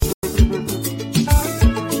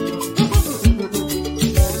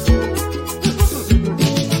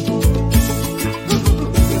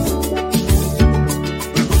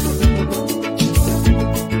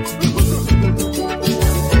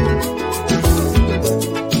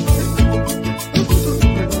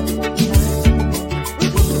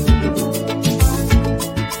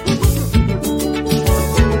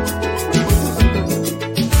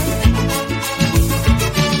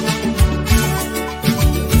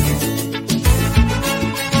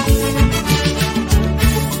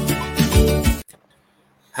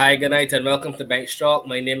Hi, good night, and welcome to Bank Stroke.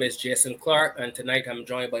 My name is Jason Clark, and tonight I'm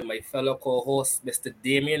joined by my fellow co-host, Mr.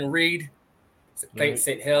 Damian Reed, Mr. Clint Right.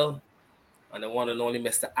 St. Hill, and the one and only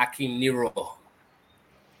Mr. Akim Nero.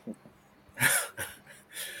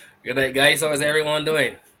 Good night, guys. How is everyone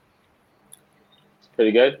doing?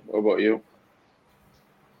 Pretty good. What about you?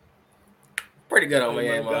 Pretty good on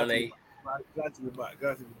Hey my man, end, man. I glad to be back.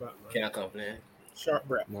 Glad to be back, man. can't complain. Sharp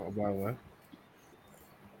breath. Not a bad one.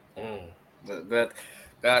 Good.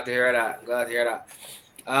 Glad to hear that. Glad to hear that.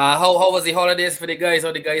 How was the holidays for the guys?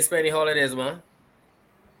 How the guys spend the holidays, man?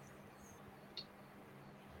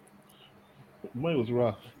 Mine was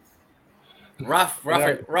rough. Rough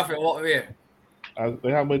in what way? I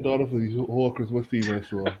had my daughter for the whole Christmas season,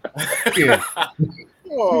 so yeah.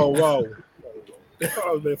 Oh wow. That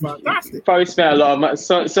would been fantastic. Probably spent a lot of money.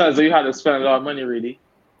 So you had to spend a lot of money, really.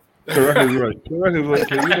 Correct is right. Correct is right.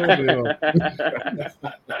 So you know.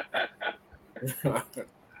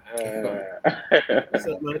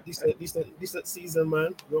 Decent, man. Decent season,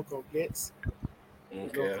 man. No complaints.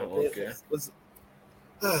 Okay. Was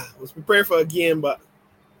preparing for a game, but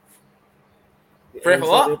Pray for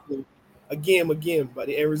what? A game, but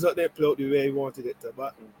the end result didn't play out the way he wanted it to.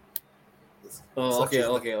 But Oh, such is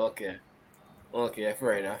life. okay.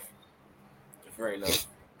 Fair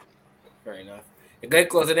enough. You guys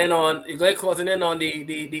closing in on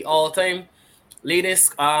the all-time leading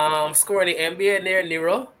scorer in the NBA there,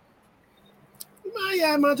 Nero.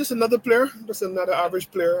 Man, just another player, just another average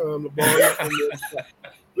player. The ball.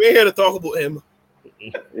 We ain't here to talk about him.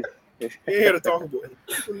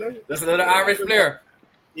 That's another average player.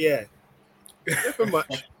 Yeah. Nothing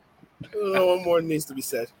much. I don't know what more needs to be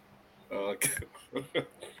said. Okay.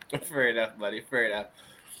 Fair enough, buddy. Fair enough.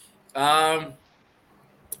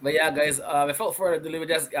 But yeah, guys. Without further ado, we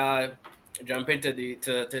just jump into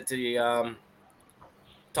the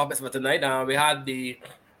topics for tonight. We had the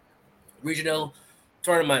regional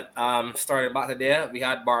tournament started back today. We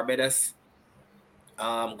had Barbados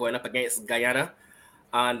going up against Guyana,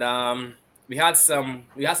 and we had some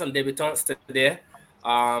debutants today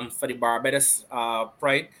for the Barbados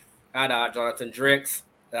Pride. We had Jonathan Drakes,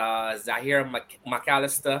 Zahir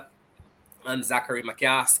McAllister, and Zachary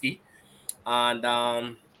McCaskey,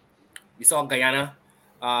 and we saw Guyana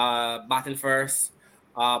batting first.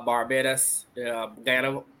 Barbados,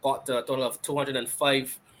 Guyana got to a total of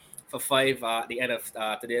 205 for 5 at the end of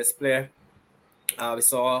today's play. We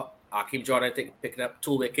saw Akeem Jordan picking up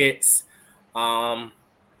 2 wickets.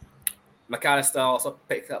 McAllister also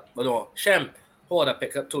picked up, Shem Holder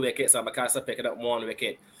picked up 2 wickets, and McAllister picking up 1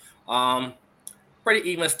 wicket. Pretty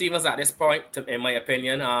even Stevens at this point, in my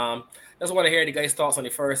opinion. Just want to hear the guys' thoughts on the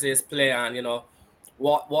first day's play, and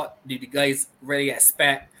what do the guys really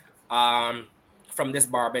expect from this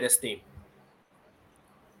Barbados team?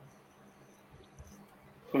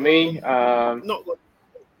 For me, Not good.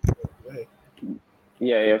 Go ahead.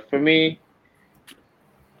 yeah. For me,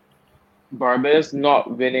 Barbados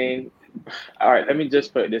not winning. All right, let me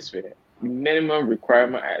just put it this way: minimum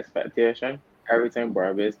requirement and expectation. Every time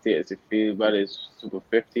Barbados takes the field, whether it's Super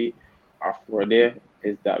 50 or 4 day,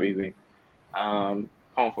 is that we win. Pound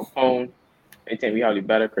for pound, I think we have the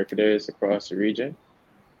better cricketers across the region,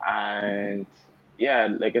 and yeah,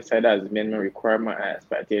 like I said, that's minimum requirement and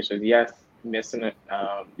expectations. Yes, missing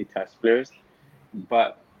the test players,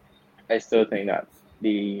 but I still think that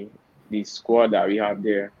the the squad that we have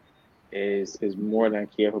there is more than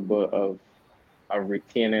capable of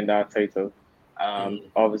retaining that title.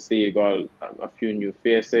 Obviously, you got a few new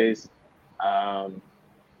faces um,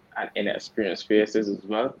 and inexperienced faces as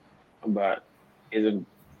well, but it's a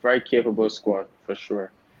very capable squad for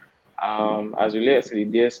sure. As relates to the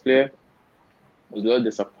display, I was a little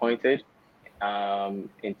disappointed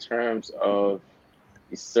in terms of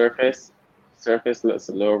the surface. Surface looks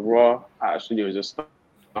a little raw. Actually, there was a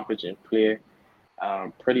stoppage in play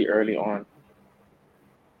pretty early on.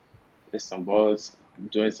 There's some balls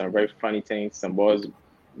doing some very funny things, some balls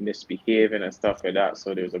misbehaving and stuff like that.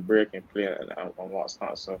 So there was a break in play and what's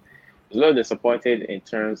not. So I was a little disappointed in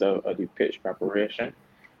terms of the pitch preparation.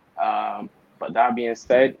 But that being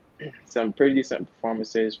said, some pretty decent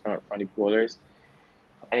performances from the bowlers.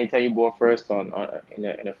 Anytime you bowl first in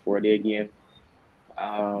a 4 day game,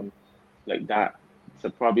 um, like that, to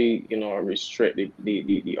probably restrict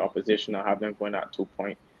the opposition and have them going at 2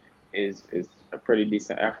 point is a pretty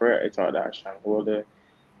decent effort. I thought that Sean Holder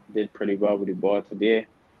did pretty well with the ball today.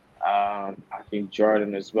 I think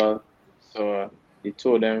Jordan as well. So the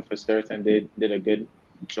two of them for certain did a good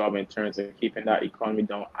job in terms of keeping that economy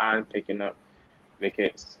down and picking up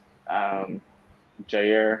wickets.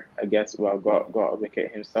 Jair, I guess, got a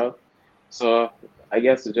wicket himself. So I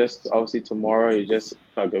guess just obviously tomorrow you just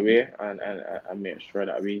plug away and make sure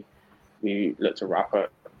that we look to wrap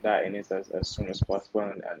up that innings as soon as possible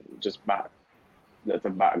and just let the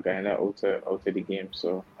back guy out of the game.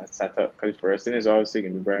 So I set up because first inning is obviously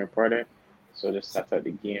gonna be very important. So just set up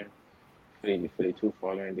the game for the two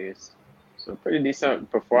following days. So pretty decent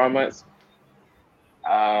performance.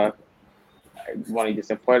 Uh, one of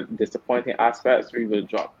the disappointing aspects, we will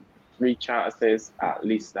drop three chances at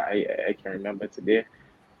least that I can remember today.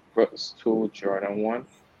 Brooks two, Jordan one.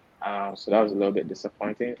 So that was a little bit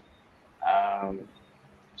disappointing. Um,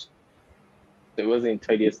 it wasn't the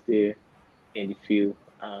tidiest day in the field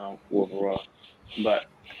overall, but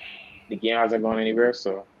the game hasn't gone anywhere.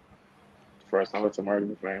 So first over tomorrow will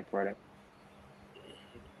be very important.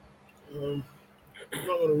 I'm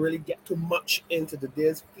not going to really get too much into the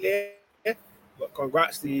day's play, but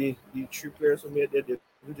congrats to the three players who made their debut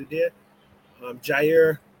today.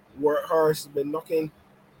 Jair Workhorse has been knocking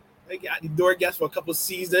like at the door guys for a couple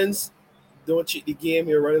seasons. Don't cheat the game.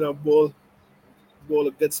 You're running a bowl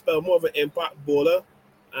a good spell, more of an impact bowler.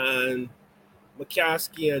 And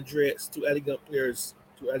McCaskey and Drake's two elegant players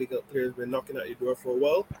been knocking at the door for a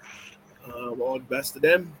while. All the best to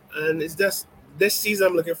them. And it's just this season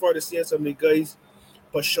I'm looking forward to seeing some of the guys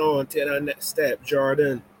push on, take that next step.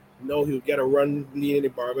 Jordan, he'll get a run leading the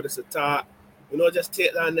Barbados attack. Just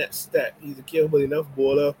take that next step. He's a capable enough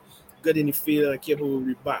bowler, good in the field and capable of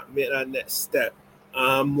reback, make that next step.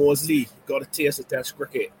 Mosley got a taste of Test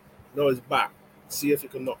cricket. He's back. See if he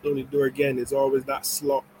can knock down the door again. There's always that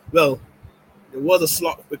slot. Well, there was a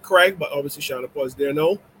slot with Craig, but obviously Shannon Paul's there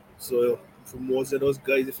now. So for most of those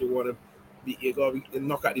guys, if you want to be, you got to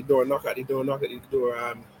knock at the door.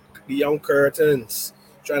 The young Curtains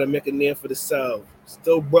trying to make a name for themselves.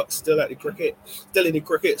 Still Brooks, still in the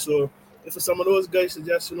cricket. So if for some of those guys to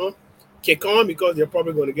just kick on because they're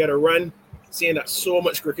probably going to get a run, seeing that so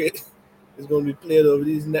much cricket is going to be played over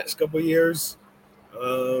these next couple of years.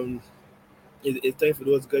 It's time for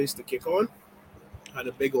those guys to kick on. Had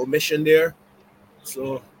a big omission there.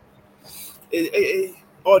 So,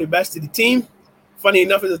 all the best to the team. Funny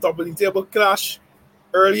enough, it's a top of the table clash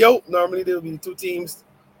early out. Normally, there will be the two teams,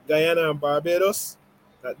 Guyana and Barbados,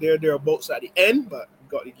 that they're thereabouts at the end, but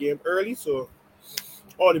got the game early. So,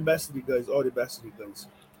 all the best to the guys.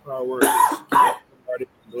 Hard work.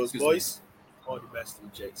 Those boys. All the best to the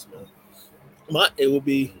Jakes, man. But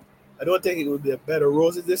I don't think it will be a bed of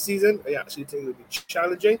roses this season. I actually think it will be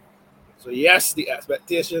challenging. So, yes, the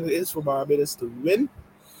expectation is for Barbados to win.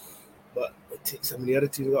 But I think some of the other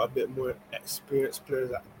teams got a bit more experienced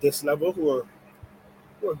players at this level who are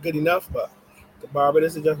good enough. But the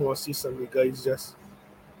Barbados, I just want to see some of the guys just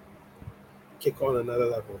kick on another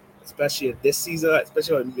level. Especially in this season,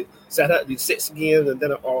 especially when we set up the 6 games and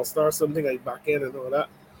then an all-star, something like back end and all that.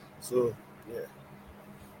 So, yeah.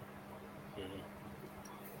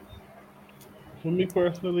 For me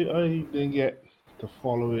personally, I didn't get to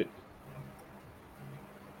follow it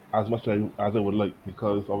as much as I would like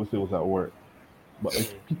because obviously it was at work. But I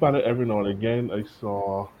keep at it every now and again. I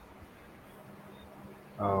saw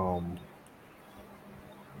um,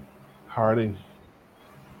 Harding.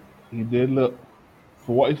 He did look,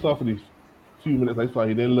 for what I saw for these few minutes I saw,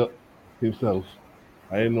 he didn't look himself.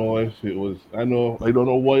 I didn't know if it was, I don't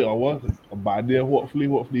know why it was a bad day. Hopefully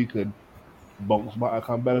he could bounce back and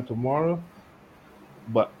come better tomorrow.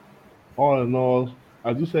 But all in all,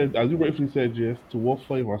 as you rightfully said, Jess, to walk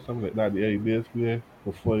 5 or something like that, the ABS play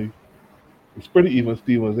for 5, it's pretty even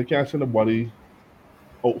Stevens. They can't send a body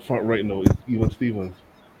out front right now. It's even Stevens.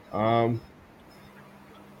 We're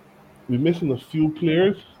missing a few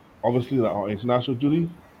players, obviously, that are international duty,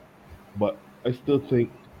 but I still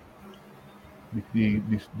think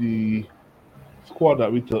the squad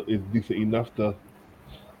that we took is decent enough to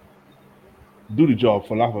do the job,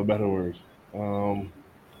 for lack of a better word.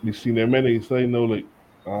 We've seen there many say like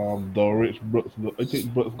Dorrich, Brooks. I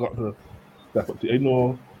think Brooks got to step up. I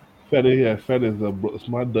know Fed is a Brooks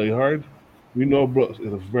man diehard. We know Brooks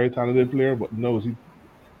is a very talented player, but knows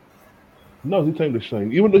it's time to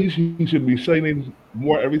shine. Even though he should be shining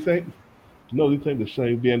more every second, knows it's time to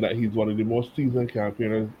shine, being that he's one of the most seasoned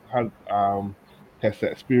campaigners, has the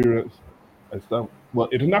experience and stuff. Well,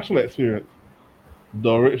 international experience.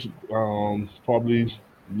 Dorrich probably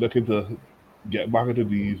looking to get back into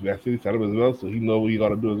the vaccine setup as well, so he know what he got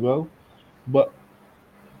to do as well. But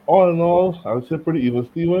all in all, I would say pretty even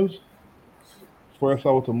Stevens. First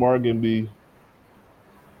hour tomorrow can be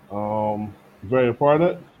very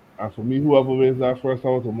important. And for me, whoever wins that first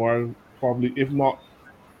hour tomorrow, probably if not,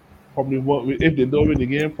 probably won't. If they don't win the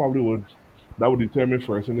game, probably would that would determine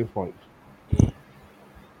first in this point.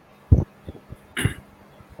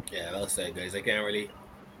 Yeah, well said, guys. I can't really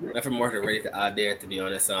nothing more to really to add there. To be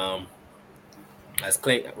honest, as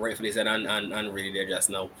Clint rightfully said, and really there just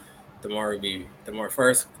now. Tomorrow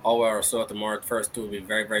first hour or so. Tomorrow first two will be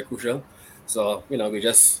very very crucial. So we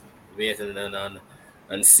just wait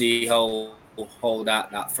and see how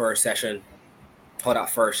that first session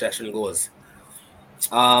goes.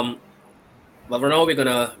 Um, but for now we're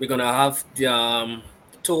gonna have the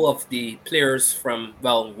two of the players from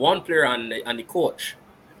one player and the coach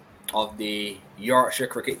of the Yorkshire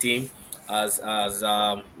cricket team. As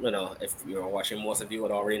if you're watching, most of you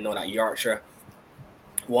would already know that Yorkshire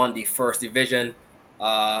won the first division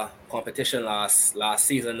competition last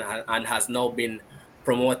season and has now been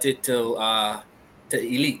promoted to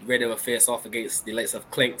elite, where they will face off against the likes of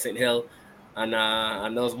Clink, St Hill,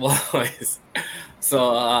 and those boys.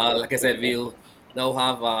 So like I said, we'll now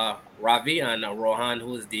have Ravi and Rohan,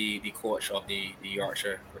 who is the coach of the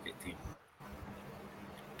Yorkshire cricket team.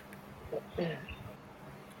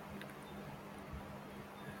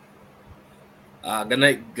 Good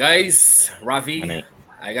night, guys. Ravi, Good night.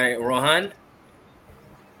 I got it. Rohan.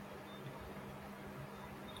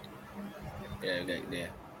 Yeah, okay, yeah.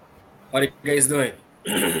 How are you guys doing?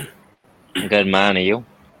 Good, man. Are you?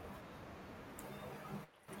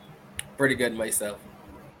 Pretty good myself.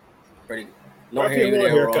 Pretty good. Not Ravi, hearing you more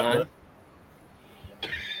there, haircut, Rohan.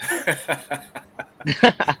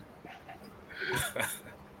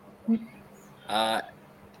 I'm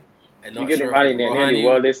You not get sure. the money in Rohan, the you-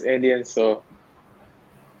 world is Indian, so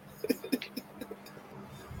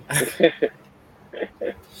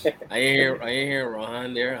I ain't hear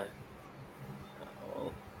Rohan there.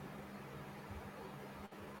 Oh.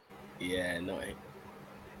 Yeah, not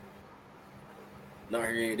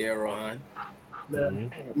hearing you there, Rohan.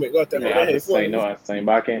 man. Me got that. yeah, I Hey, have to sign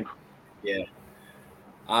back in. Yeah.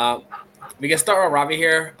 We can start with Ravi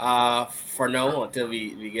here for now until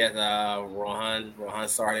we get Rohan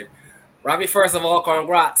started. Ravi, first of all,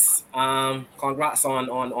 congrats. Congrats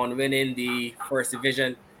on winning the first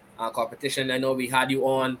division competition. I know we had you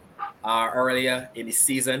on earlier in the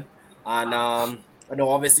season, and I know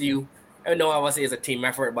obviously it's a team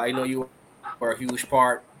effort, but I know you were a huge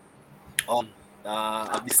part of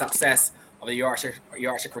the success of the Yorkshire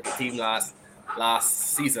cricket team last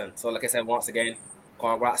season. So, like I said, once again,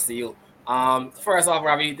 congrats to you. First off,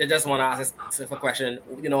 Ravi, I just want to ask a simple question.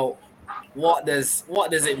 What does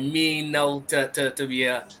it mean now to be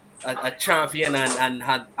a champion and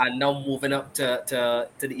now moving up to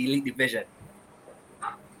the elite division?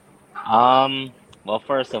 Well,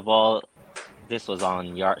 first of all, this was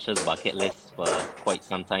on Yorkshire's bucket list for quite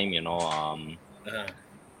some time. Uh-huh.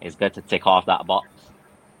 It's good to tick off that box.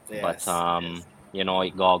 Yes, But yes.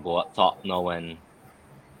 you gotta go up top now and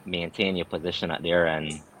maintain your position at there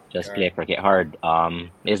and just play Correct. cricket hard.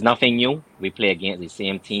 It's nothing new. We play against the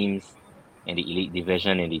same teams in the elite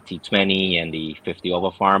division, in the T20 and the 50 over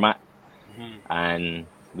format, Mhm. and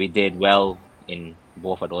we did well in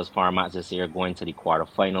both of those formats this year, going to the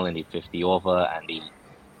quarterfinal in the 50 over and the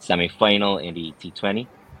semi-final in the T20.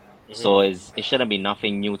 So Mhm. it shouldn't be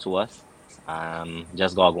nothing new to us.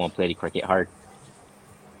 Just gotta go and play the cricket hard.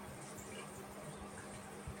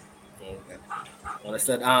 Okay.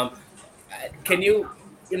 Understood. Can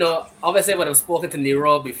obviously when I've spoken to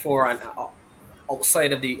Nero before and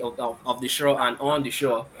outside of the show and on the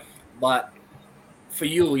show, but for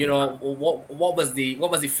you, what was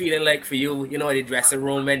the feeling like for you, in the dressing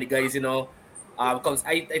room when the guys, because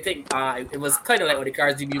I think it was kind of like with the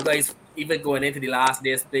cards, you guys even going into the last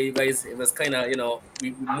day's play, you guys, it was kind of,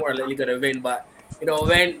 we more likely gonna win, but when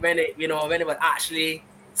it was actually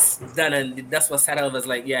done and the dust was settled, it was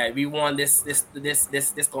like, yeah, we won this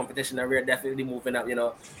competition and we're definitely moving up.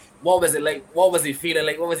 What was it like? What was the feeling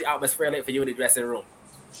like? What was the atmosphere like for you in the dressing room?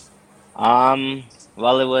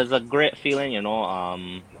 Well, it was a great feeling.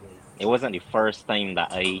 It wasn't the first time that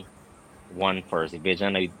I won first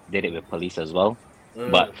division. I did it with police as well.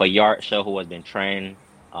 But for Yorkshire, who has been trained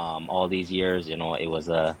all these years, it was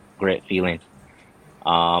a great feeling.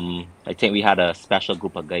 I think we had a special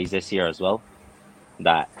group of guys this year as well,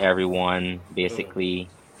 that everyone basically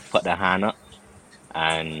put their hand up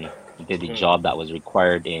and did the job that was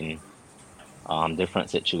required in different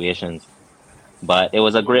situations. But it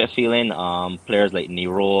was a great feeling. Players like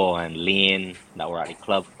Nero and Lane that were at the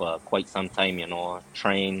club for quite some time,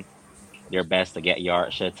 train their best to get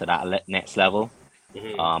Yorkshire to that next level.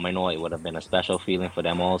 I know it would have been a special feeling for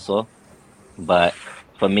them also. But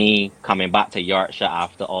for me, coming back to Yorkshire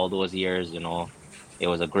after all those years, it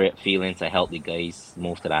was a great feeling to help the guys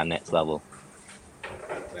move to that next level.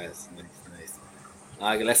 Nice.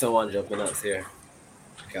 Lesson one jumping up here.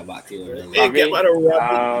 Come back to you. Hey, get Ravi, out of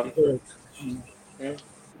Ravi. hmm?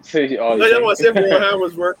 So all I you just want to say think? Rohan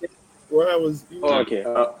was working. Rohan was. Oh, okay.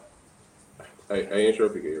 I ain't sure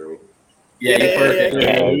if you can hear me. Yeah, you're perfect.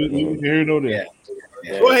 Yeah, you hear it on there.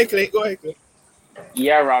 Yeah. Go ahead, Clay. Go ahead, Clay.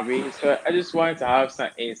 Yeah, Robbie. So I just wanted to have some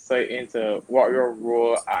insight into what your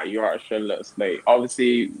role at Yorkshire looks like.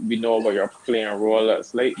 Obviously, we know what your playing role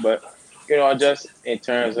looks like, but just in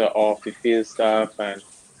terms of off the field stuff and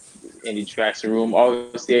in the dressing room.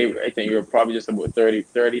 Obviously, I think you're probably just about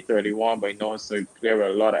 31, but so you play with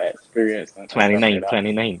a lot of experience and stuff like 29, that.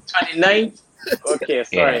 29. 29? Okay,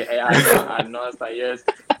 sorry. Yeah. I know it's not yours.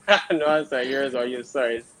 I know it's not yours or you.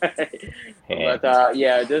 Sorry. Yeah. But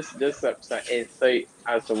just some insight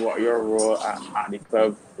as to what your role at the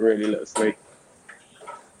club really looks like.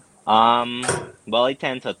 Well, I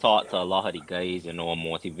tend to talk to a lot of the guys,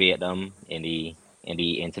 motivate them. In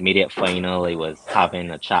the intermediate final, I was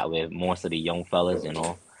having a chat with most of the young fellas,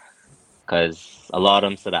 because a lot of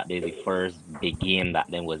them said that they're the first big game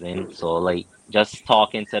that they was in. So like just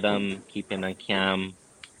talking to them, keeping them calm,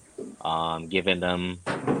 giving them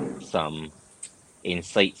some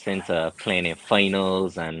insights into playing in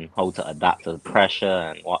finals and how to adapt to pressure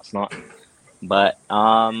and what's not. But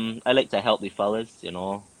I like to help the fellas,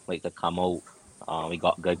 like to come out. We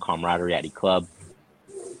got good camaraderie at the club.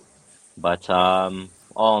 But all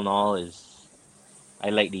in all is I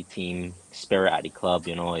like the team spirit at the club,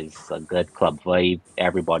 it's a good club vibe.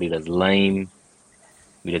 Everybody does lame.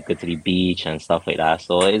 We just go to the beach and stuff like that.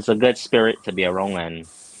 So it's a good spirit to be around and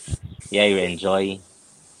yeah, you enjoy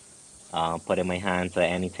putting my hand to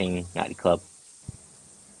anything at the club.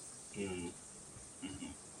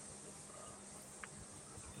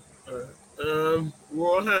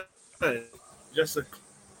 Rohan, just a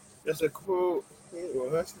just a quote. Well,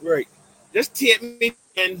 that's right. Just take me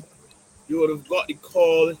and you would have got the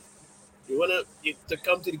call. You want to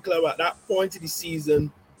come to the club at that point of the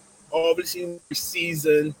season, obviously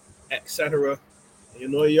season, etc.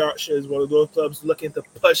 Yorkshire is one of those clubs looking to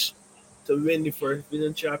push to win the first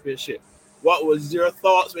division championship. What was your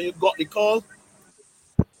thoughts when you got the call?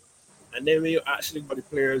 And then when you actually got the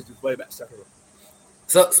players, the vibe, etc.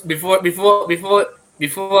 So before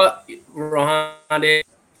Rohan,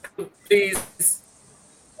 please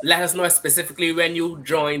let us know specifically when you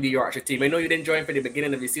joined the Yorkshire team. I know you didn't join for the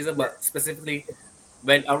beginning of the season, but specifically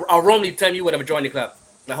when around the time you would have joined the club.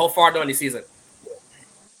 Like how far down the season?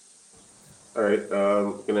 All right.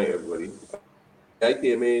 Good night, everybody. I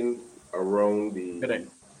came in around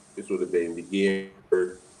this would have been the game.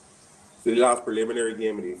 So the last preliminary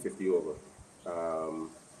game in the 50 over.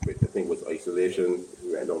 Which I think was isolation.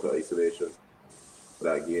 We went down to isolation for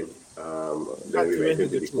that game. Then we went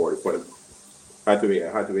into the quarterfinal. Had to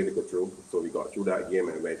win to go through. So we got through that game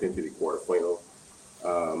and went into the quarterfinal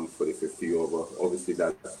for the 50 over. Obviously,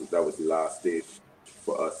 that was the last stage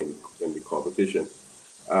for us in the competition.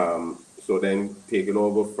 So then taking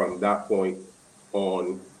over from that point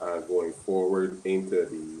on, going forward into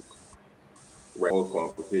the world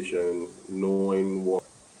competition, knowing what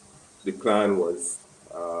the plan was,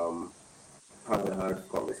 having had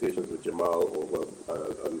conversations with Jamal over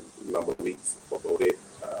a number of weeks about it.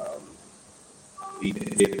 He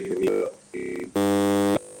did me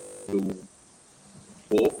do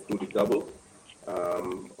both, do the double.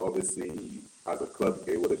 Obviously, as a club,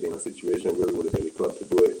 it would have been a situation where it would have been the club to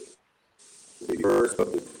do it. The first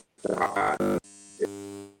of the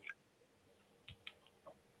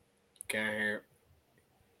Can't hear.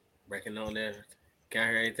 Breaking on there. Can't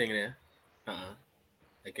hear anything there. I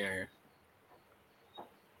can't hear.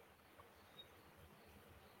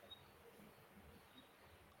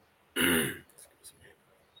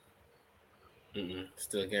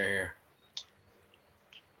 Still can't hear.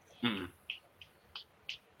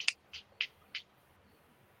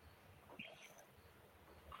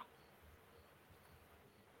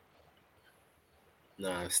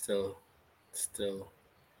 No, still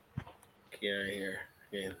can't hear.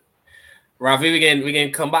 Again. Ravi, we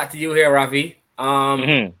can come back to you here, Ravi.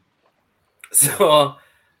 So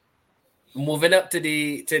moving up to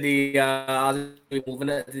the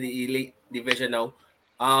elite division now.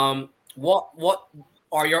 What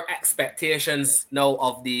are your expectations now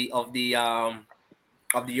of the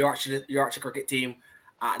Yorkshire cricket team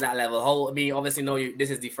at that level? Obviously, this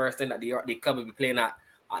is the first thing that the club will be playing at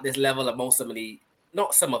this level of most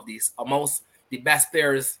the best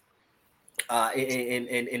players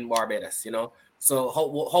in Barbados. So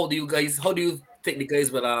how do you think the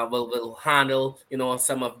guys will handle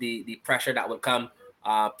some of the pressure that will come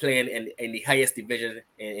playing in the highest division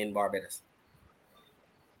in Barbados?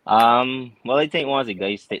 Well, I think once the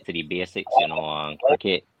guys stick to the basics, on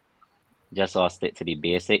cricket, just all stick to the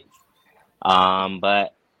basics.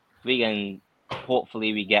 But we can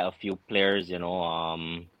hopefully we get a few players. We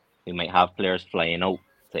might have players flying out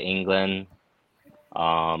to England.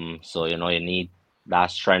 So you need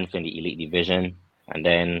that strength in the elite division, and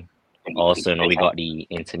then also we got the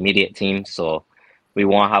intermediate team. So we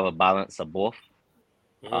want to have a balance of both.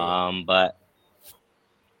 But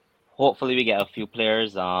hopefully we get a few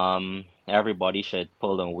players. Everybody should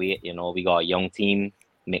pull their weight. We got a young team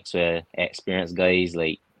mixed with experienced guys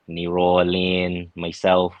like Nero, Lane,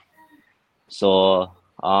 myself. So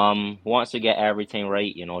once we get everything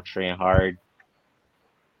right, train hard,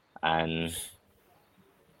 and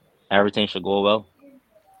everything should go well.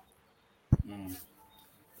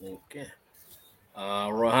 Okay.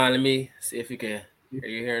 Rohan, let me see if you can. Are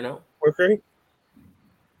you here now? Okay.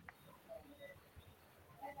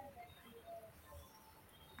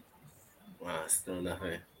 Wow, still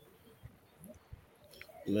nothing.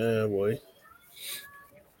 Nah, boy.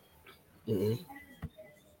 All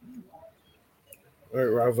right,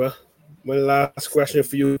 Rava. My last question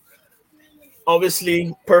for you.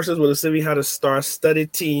 Obviously, persons would have said we had a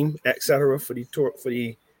star-studded team, etc., for the tour, for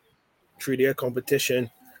the 3-day competition.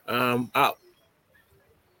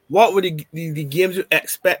 What were the games you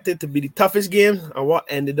expected to be the toughest games, and what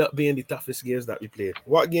ended up being the toughest games that we played?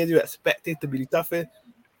 What games you expected to be the toughest,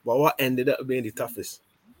 but what ended up being the toughest?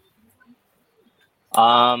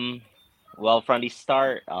 Well, from the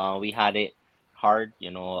start, we had it hard.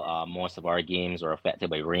 Most of our games were affected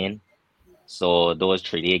by rain. So those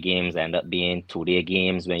 3-day games end up being 2-day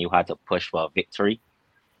games when you had to push for a victory.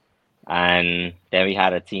 And then we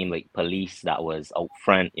had a team like Police that was out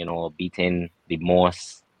front, beating the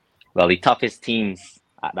toughest teams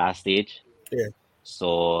at that stage. Yeah.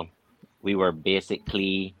 So we were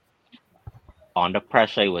basically under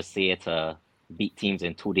pressure, I would say, to beat teams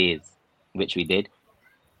in 2 days, which we did.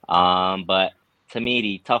 But to me,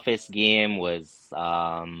 the toughest game was,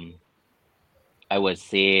 I would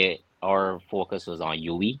say, our focus was on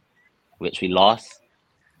UE, which we lost.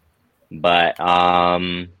 But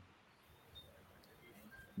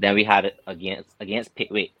then we had it against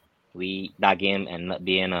Pickwick. That game ended up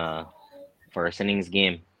being a first innings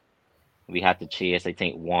game. We had to chase, I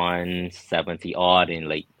think, 170 odd in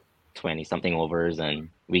like 20 something overs, and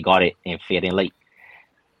we got it in fading late.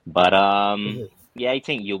 But yeah, I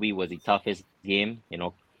think UE was the toughest game. We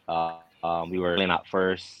were playing at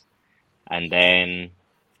first, and then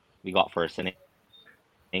we got first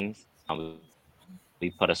innings, and we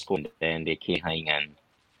put a score, and then they came hang and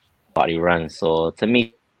got the run. So to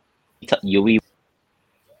me, UE.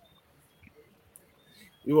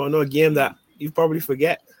 You want to know a game that you probably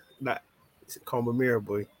forget? That it's Combermere,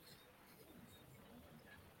 boy.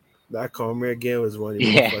 That Combermere game was one of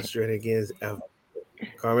the most frustrating games ever.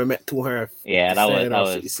 Combermere met 200. Yeah, that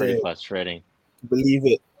was pretty frustrating. Believe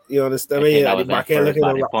it. You understand? That was my first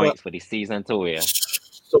batting points for the season too, yeah.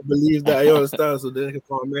 So believe that, you understand? So then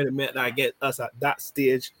Combermere met that against us at that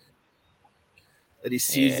stage of the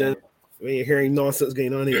season. Yeah. When you're hearing nonsense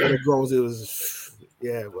going on in the other grounds, it was,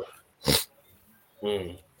 yeah. But.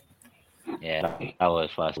 Yeah, that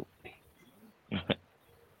was fast.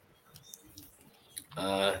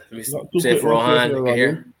 Let me say for Rohan, you can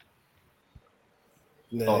hear?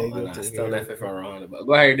 No, still left it for Rohan. But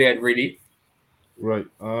go ahead, Dad, ready? Right.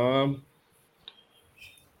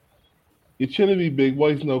 It's chilling me big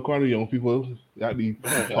boys now, kind of young people at the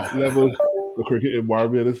top level of cricket in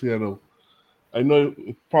Barbados, I know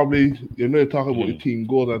probably you're talking about the team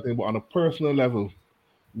goals and thing, but on a personal level,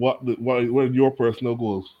 what are your personal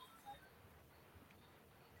goals?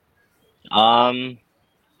 Well,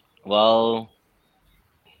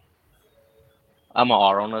 I'm an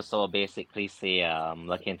all-rounder, so basically say I'm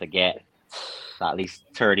looking to get at least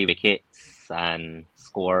 30 wickets and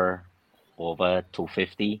score over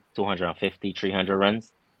 250, 300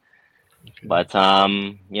 runs. Okay. But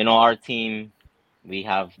our team, we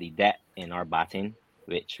have the depth in our batting,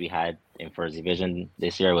 which we had in first division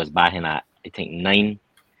this year was batting at I think 9.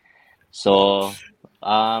 So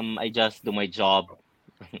I just do my job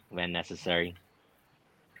when necessary.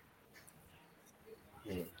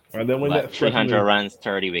 And then when that 300 runs,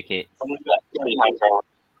 30 wickets.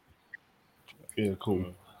 Yeah,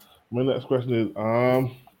 cool. My next question is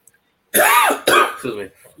excuse me.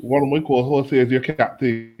 One of my co-hosts says your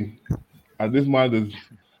captain. And this man is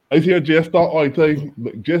I see a just start I tell you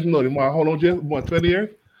just know the man how long just about 20 years?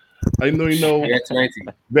 I know Yeah, 20.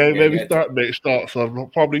 Maybe start, so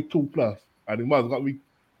probably 2+. And the man's got me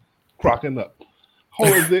cracking up. How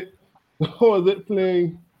is it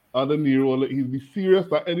playing under Nero? Like he's be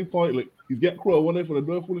serious at any point, like he's get crow one day for the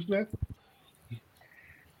doing foolishness.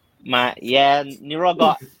 Nero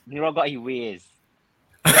got his ways.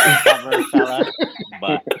 Stubborn fella,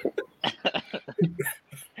 but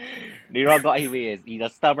Leroy got his ways. He's a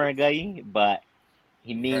stubborn guy, but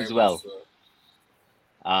he means Very well. much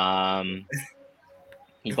so.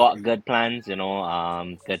 He got good plans,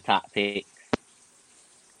 good tactics,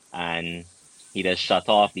 and he just shut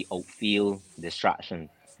off the outfield distraction.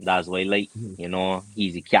 That's why,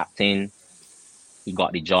 he's the captain. He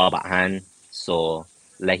got the job at hand, so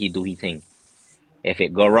let he do his thing. If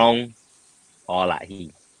it go wrong, all at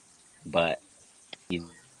he. But he's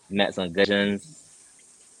met some good decisions,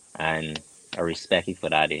 and I respect him for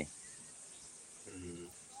that.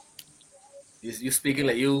 You speaking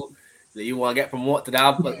like you want to get promoted to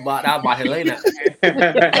that battle line.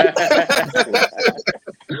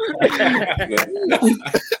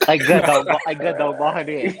 I got behind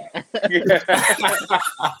it.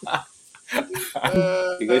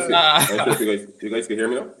 You guys can hear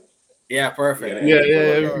me now? Yeah, perfect. Yeah.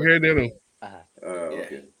 You can hear them.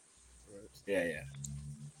 Okay. Yeah.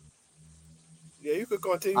 Yeah, you could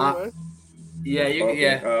continue, man. Yeah,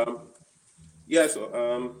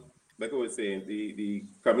 So like I was saying, the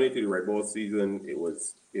coming into the Red Bull season, it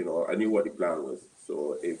was, I knew what the plan was.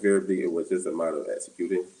 So invariably, it was just a matter of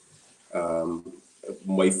executing.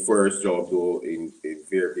 My first job, though,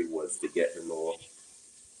 invariably was to get to know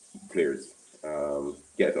players,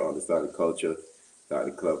 get to understand the culture that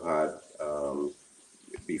the club had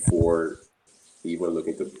before even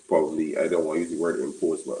looking to probably, I don't want to use the word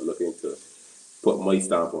impose, but looking to put my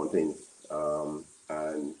stamp on things.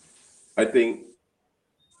 And I think,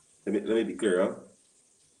 let me be clear,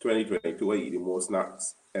 2022, I eat the most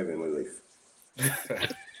snacks ever in my life.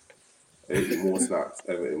 I ate the most snacks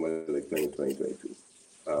ever in my life, 2022.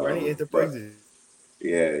 Running enterprises.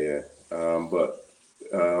 Yeah.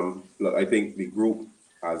 Look, I think the group,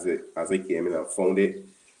 as I came in and found it,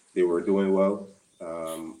 they were doing well.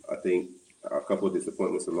 I think a couple of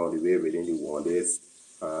disappointments along the way within the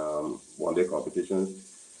one day competition.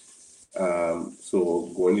 So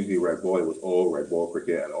going into the Red Ball, it was all Red Ball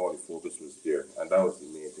cricket, and all the focus was there, and that was the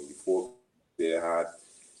main thing. The focus they had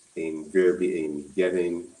invariably in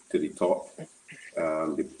getting to the top.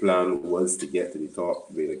 The plan was to get to the top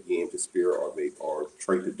with a game to spare, or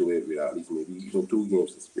try to do it with at least maybe 2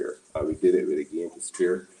 games to spare. We did it with a game to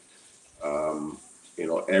spare.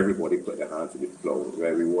 Everybody put their hand to the plow.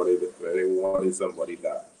 When they wanted somebody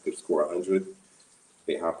that could score 100,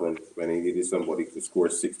 it happened. When they needed somebody to score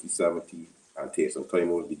 60, 70 and take some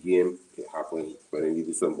time out of the game, it happened. When they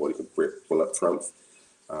needed somebody to pull up trumps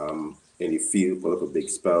in the field, pull up a big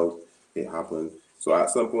spell, it happened. So at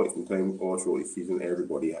some point in time, all through the season,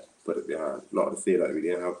 everybody had put it behind. Not to say that we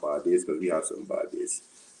didn't have bad days, because we had some bad days.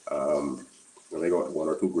 And I got 1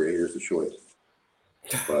 or 2 gray hairs to show it.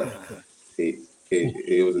 But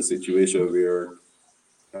it was a situation where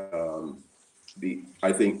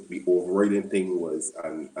I think the overriding thing was,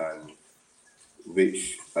 and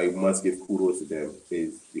which I must give kudos to them,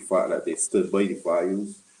 is the fact that they stood by the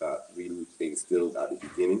values that we instilled at the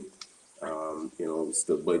beginning.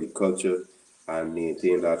 Stood by the culture and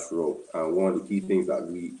maintained that throughout. And one of the key things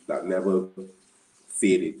that never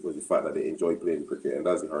faded was the fact that they enjoyed playing cricket, and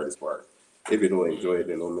that's the hardest part. If you don't enjoy it,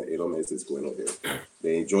 then it don't make sense going out there.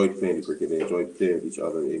 They enjoyed playing the cricket. They enjoyed playing with each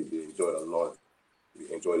other. They enjoyed a lot.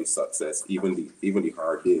 They enjoyed the success, even the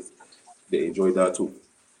hard days. They enjoyed that too.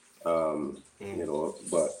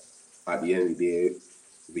 But at the end of the day,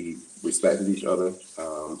 we respected each other,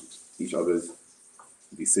 each other's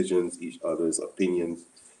decisions, each other's opinions,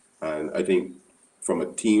 and I think from a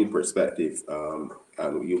team perspective, and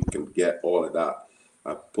you can get all of that,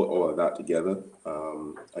 put all of that together.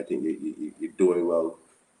 I think you're doing well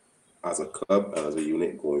as a club and as a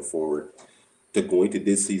unit going forward. To go into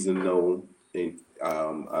this season now,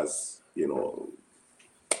 as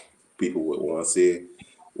people would want to say,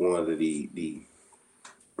 one of the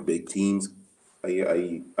big teams.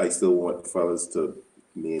 I still want fellas to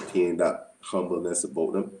maintain that humbleness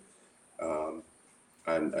about them,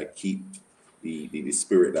 and I keep the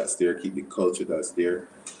spirit that's there, keep the culture that's there.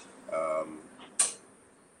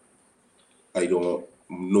 I don't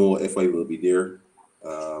know if I will be there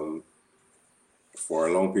for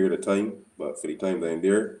a long period of time, but for the time that I'm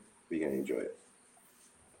there, we can enjoy it.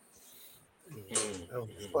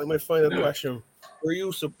 My final question: were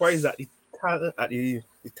you surprised at the talent at the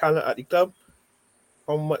club?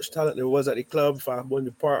 How much talent there was at the club for one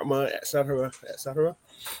department, etc., etc.?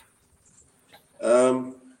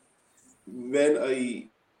 When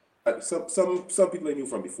some people I knew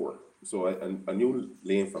from before, so I knew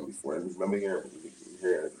Lane from before. I remember hearing I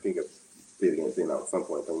think I played against Lane at some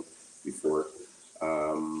point before.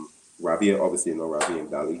 Ravi, obviously, Ravi and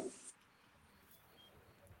Dali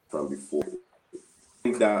from before. I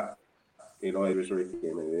think that I just really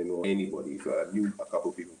came in. I didn't know anybody, so I knew a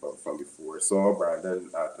couple people from before. Saw Brandon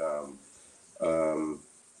at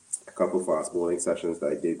a couple fast bowling sessions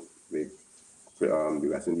that I did with the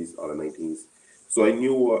West Indies on the 19s. So I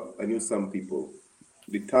knew some people.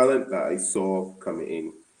 The talent that I saw coming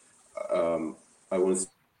in, I was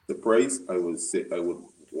surprised. I would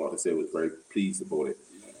want to say I was very pleased about it.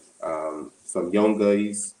 Some young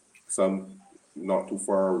guys, some not too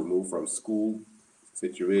far removed from school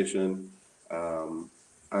situation,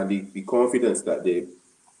 and the confidence that they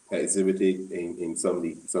exhibited in some of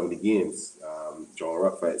the games. John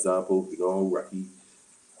Rock, for example, Rocky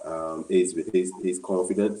is with his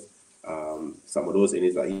confidence. Some of those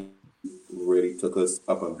innings that he really took us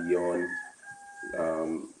up and beyond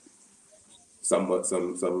somewhat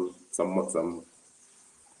some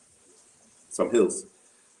hills.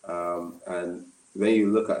 And when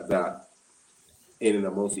you look at that in and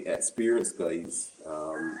amongst the experienced guys,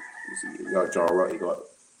 you got John Rock, you got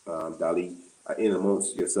Dali, in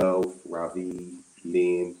amongst yourself, Ravi,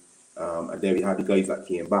 Lane, and then we had the guys that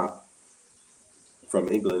came back from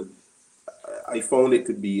England. I found it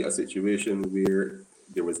to be a situation where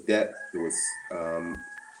there was depth, there was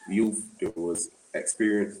youth, there was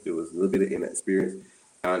experience, there was a little bit of inexperience,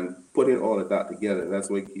 and putting all of that together. That's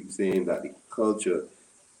why I keep saying that the culture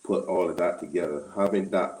put all of that together. Having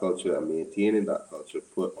that culture and maintaining that culture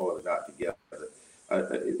put all of that together.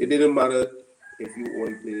 It didn't matter if you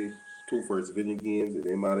only played 2 first division games. It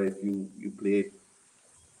didn't matter if you played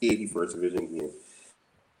 80 first division games.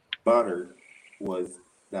 What mattered was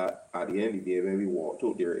that at the end of the day, when we walked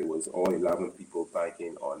out there, it was all 11 people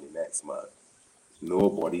banking on the next man.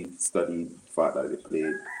 Nobody studied the fact that they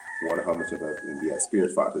played, wonder how much of the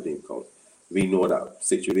experience factor didn't count. We know that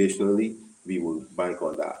situationally, we will bank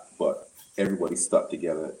on that, but everybody stuck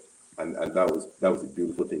together, and that was a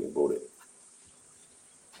beautiful thing about it.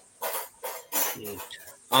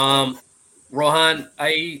 Rohan,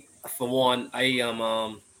 I for one, I am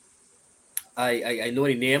I know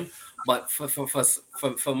the name, but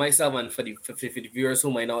for myself and for the viewers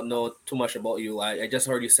who might not know too much about you, I just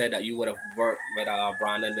heard you said that you would have worked with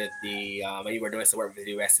Brandon with the when you were doing some work with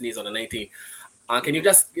the West Indies on the 19. Can you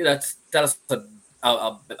just tell us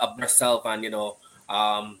about yourself and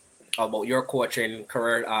about your coaching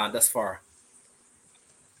career thus far?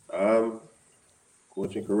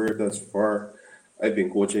 Coaching career thus far, I've been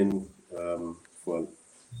coaching for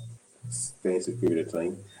extensive period of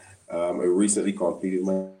time. I recently completed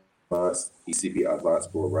my advanced ECP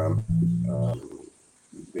advanced program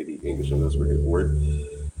with the English and Illustrated Board.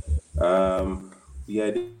 Yeah,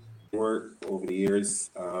 I did work over the years.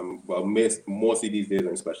 Well, mostly these days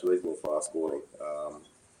I'm specializing in fast bowling.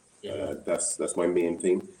 That's my main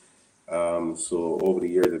thing. So over the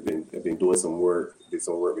years I've been doing some work. Did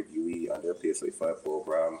some work with UE on their PSA 5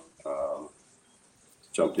 program.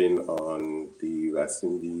 Jumped in on the West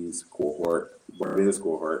Indies cohort, Barbados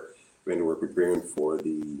cohort, when we were preparing for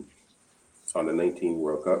the under 19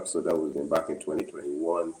 World Cup. So that was back in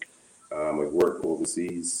 2021. I worked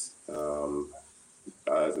overseas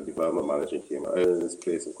as a development manager in Cayman Islands,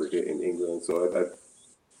 played some cricket in England. So I've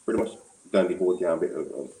pretty much done the whole gambit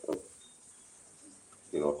of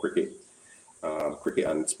cricket, cricket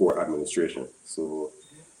and sport administration. So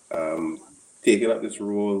taking up this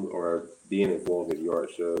role or being involved with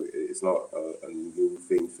Yorkshire, it's not a new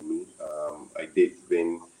thing for me. I did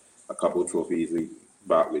win a couple of trophies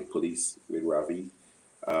back with police with Ravi,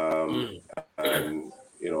 and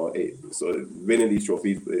so winning these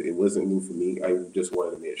trophies, it wasn't new for me. I just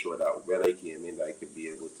wanted to make sure that when I came in, I could be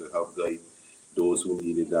able to help guide those who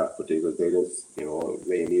needed that particular guidance.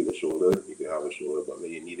 When you need a shoulder, you can have a shoulder, but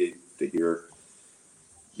when you needed to hear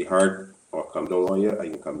the heart or come down on you, I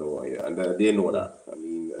can come down on you. And they know that. I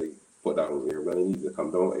mean, I put that over here. When I need to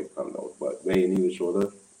come down, I come down. But when you need a shoulder,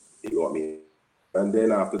 you got me. And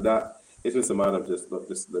then after that, it's just a matter of let me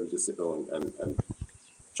just sit down and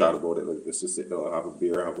chat about it. Let's just sit down and have a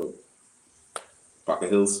beer, have a pack of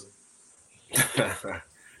hills.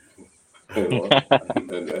 and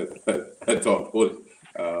talk about it.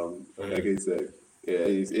 Like I said, yeah,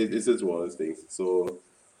 it's just one of those things. So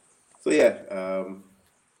yeah,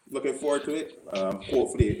 looking forward to it.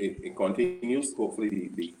 Hopefully it continues. Hopefully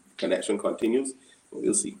the connection continues.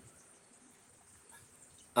 We'll see.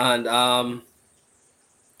 And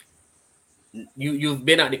you've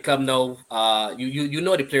been at the club now. You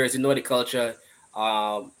know the players, you know the culture.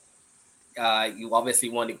 You obviously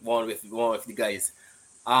won with the guys.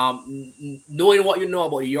 Knowing what you know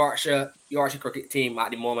about the Yorkshire cricket team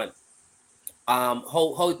at the moment,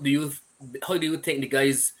 how do you think the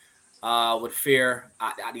guys would fare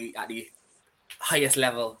at the highest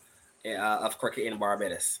level of cricket in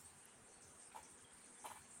Barbados?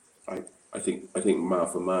 I think man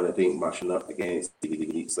for man, I think matching up against the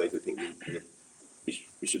elite side, I think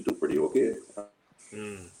we should do pretty okay.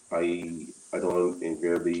 I don't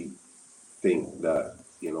invariably think that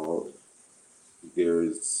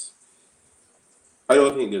I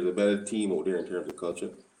don't think there's a better team out there in terms of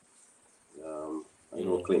culture. I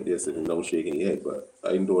know Clint there sitting down shaking his head, but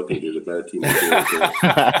I don't think there's a better team out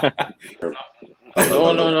there.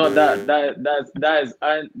 No.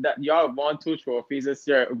 That y'all won 2 trophies this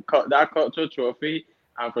year. That culture trophy,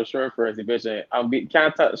 and for sure first division.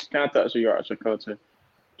 Can't touch the Yorkshire culture.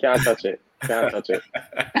 Can't touch it.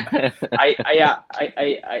 I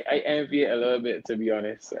envy it a little bit, to be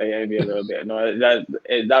honest. I envy it a little bit. No,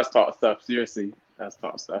 that's top stuff. Seriously, that's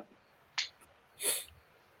top stuff.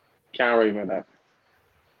 Can't wait for that.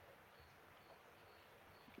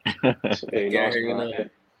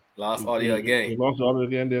 Lost audio again. Lost audio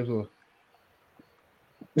again there, so.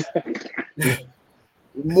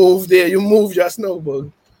 You moved just now,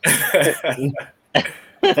 bug. It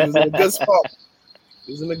was in a good spot.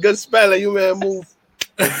 It was in a good spell, and you man move.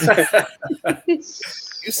 You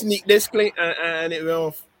sneak this clean and it went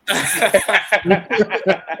off.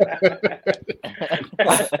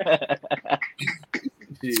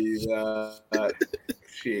 Jesus.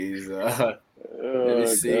 Let me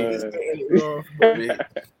see.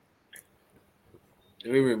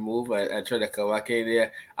 Let me remove. I try to come back in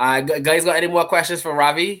there. Guys, got any more questions for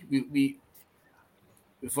Ravi? We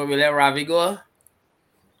before we let Ravi go.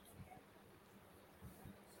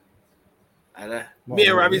 Me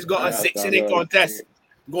and Ravi's got a 6-inning contest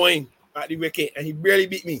going at the wicket, and he barely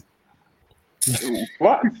beat me.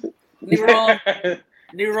 What?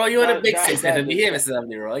 Nero, you're the big 6 and behave yourself,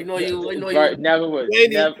 Nero. I know you. Never was.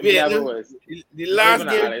 Never was. The last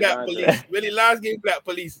game, Black Police. When the last game, Black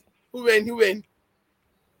Police. Who win?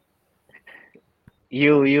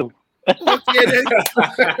 You. Okay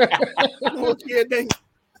then.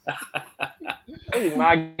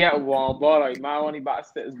 Man get one ball, like man only back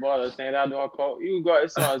his ball saying that don't call. You got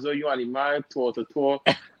it so you only man toe to toe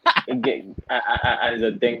and get and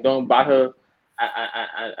the thing don't battle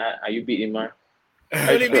and you beating man.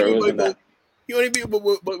 You only beat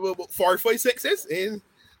but 4 5 6s in.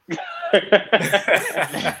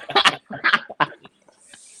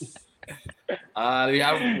 We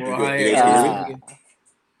have Ryan.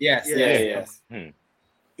 Yes.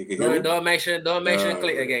 Don't mention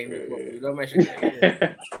click again. Don't mention click.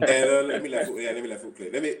 Let me let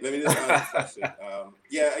click. Let me just answer this question.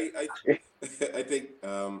 I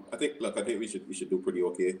think we should do pretty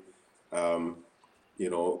okay.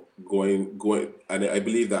 Going, and I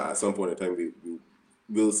believe that at some point in time we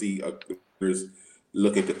will see players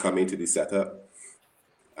looking to come into the setup.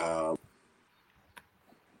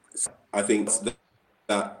 I think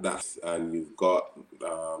that's and you've got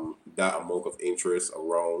that amount of interest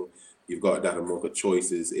around. You've got that amount of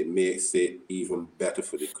choices. It makes it even better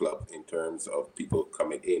for the club in terms of people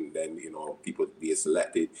coming in. Then people being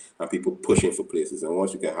selected and people pushing for places. And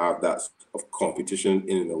once you can have that of competition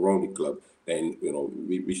in and around the club, then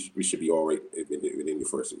we should be all right within the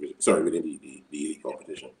first division. Sorry, within the elite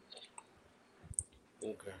competition.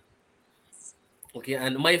 Okay,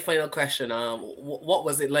 and my final question: what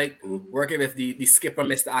was it like working with the skipper,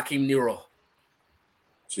 Mr. Akeem Nero?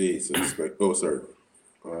 Jesus Christ! Oh, sorry.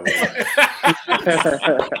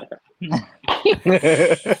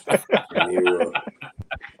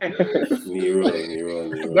 Nero.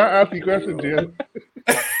 That asked the question, Jim.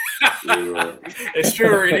 It's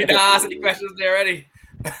true. You need to ask the questions there already.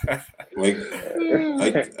 Like,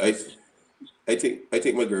 I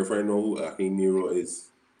think my girlfriend know who Akeem Nero is.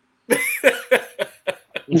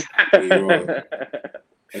 Nero.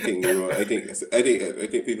 I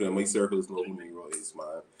think people in my circles know who Nero is,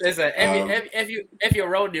 man. Listen, if you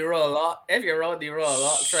round the road a lot,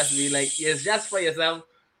 trust me, like it's just for yourself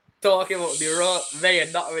talking about the road, then you're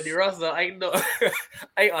not with the road, so I know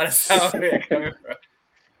I understand where you're coming from.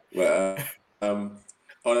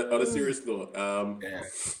 But on a serious note,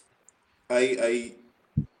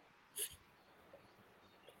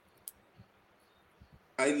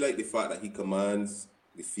 I like the fact that he commands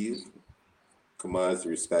the field, commands the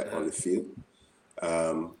respect on the field.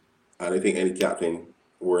 And I think any captain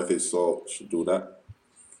worth his salt should do that.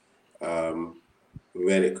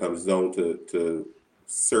 When it comes down to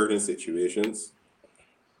certain situations,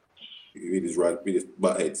 we just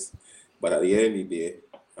butt heads. But at the end of the day,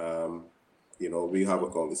 we have a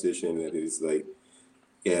conversation that is like,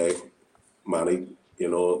 yeah, man,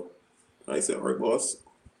 I said, all right, boss.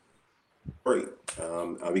 Right.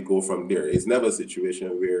 And we go from there. It's never a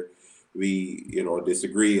situation where we,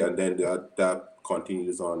 disagree and then that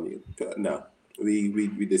continues on. No,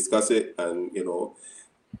 we discuss it and,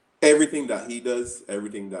 everything that he does,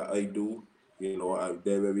 everything that I do, and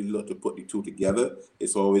then when we look to put the two together,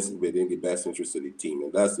 it's always within the best interest of the team,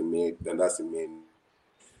 and that's the main.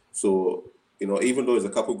 So, even though there's a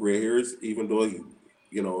couple gray hairs, even though the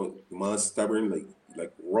man's stubborn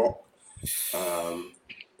like rock,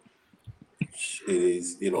 it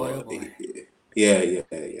is, yeah.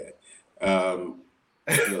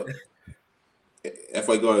 If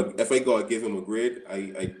I got to give him a grade,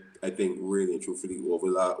 I think really and truthfully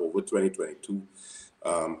over 2022,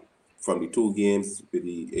 from the two games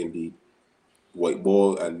in the white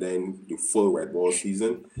ball and then the full red ball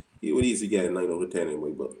season, he would easily get a 9 out of 10 in my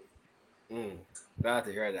book. Glad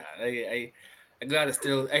to hear that. I'm glad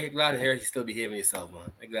to hear he still behaving himself,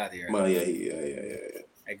 man. I'm glad to hear that. Yeah.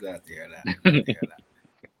 I'm glad to hear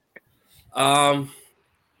that.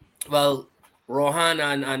 Well, Rohan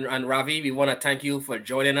and Ravi, we want to thank you for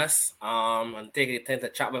joining us and taking the time to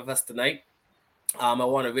chat with us tonight. I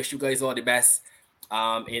want to wish you guys all the best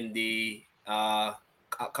in the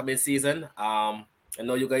upcoming season. I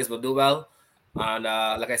know you guys will do well. And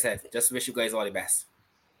like I said, just wish you guys all the best.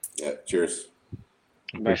 Yeah, cheers.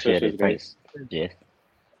 Appreciate it. Thanks. Yeah.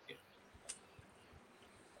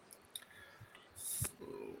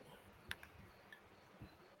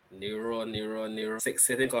 Nero. 6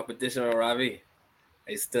 sitting competition with Ravi.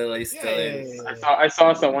 I still is. I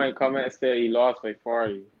saw someone comment say he lost by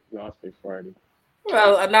 40. Well,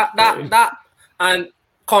 that and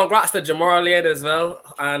congrats to Jamar Lane as well,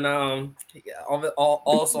 and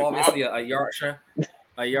also obviously a Yorkshire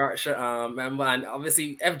member, and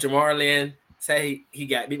obviously if Jamar Lane say he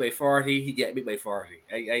got beat by 40, he get beat by 40.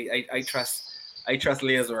 I trust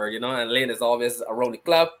Lane's word, and Lane is always around the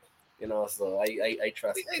club, so I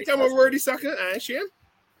trust. Ain't tell my word, second, I ain't shame.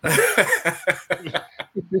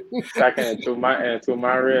 Second to my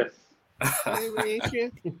wrist.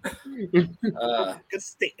 Good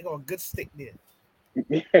stick. Good stick there.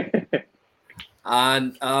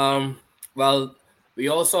 And well, we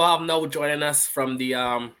also have now joining us from the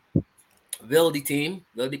Wildy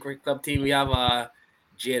Cricket Club team. We have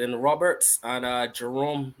Jaden Roberts and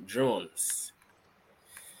Jerome Jones.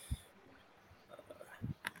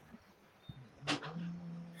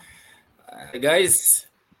 Hey guys.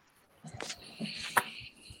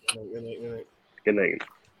 Good night. Good night.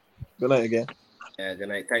 Good night again. Yeah, good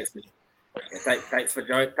night. Thanks for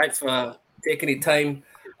joining. Thanks for taking the time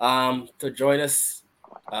to join us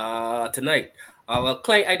tonight. Well,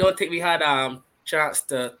 Clay, I don't think we had chance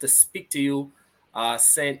to speak to you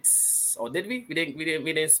since, or did we? We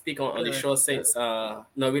didn't speak on the show since. No,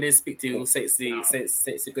 we didn't speak to you since you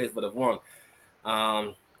guys would have won.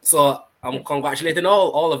 So I'm congratulating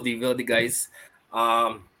all of the guys,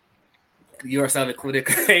 yourself included,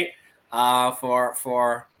 Clay,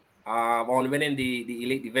 for on winning the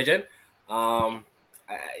elite division.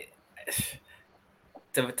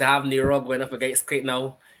 To have Nero going up against Clayton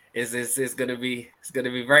now is gonna be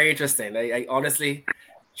very interesting. I honestly,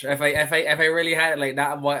 if I really had it like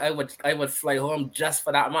that, I would fly home just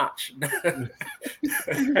for that match.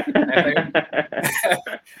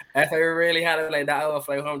 if I really had it like that, I would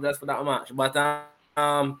fly home just for that match. But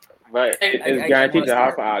but it's guaranteed to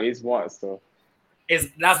happen at least once, though.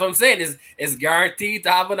 That's what I'm saying. It's guaranteed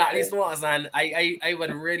to happen at least once, and I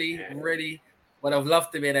would really would have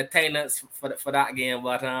loved to be in attendance for that game,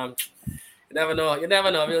 but you never know.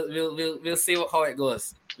 We'll see how it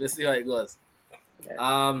goes. Yeah.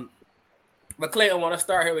 But Clayton, I want to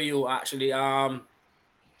start here with you. Actually,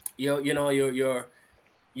 you're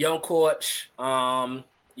young coach.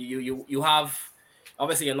 You have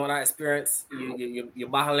obviously you're not that experienced. You're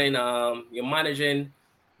battling. You're managing.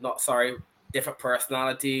 Different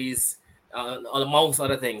personalities, amongst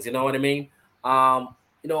other things. You know what I mean? And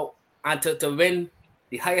to win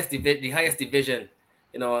the highest division,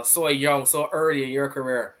 so young, so early in your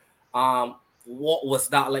career, what was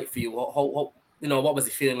that like for you? How what was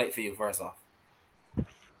the feeling like for you, first off?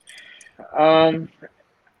 I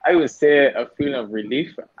would say a feeling of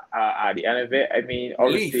relief at the end of it. I mean,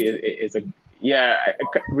 obviously, it's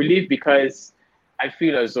relief because I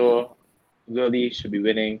feel as though Wildy should be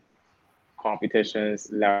winning competitions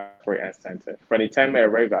left, right, and center. From the time I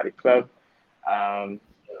arrived at the club,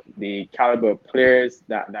 the caliber of players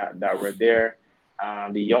that were there,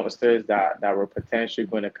 the youngsters that were potentially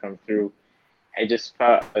going to come through, I just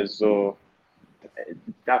felt as though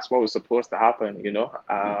that's what was supposed to happen,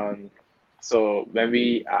 So when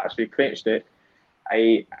we actually clinched it,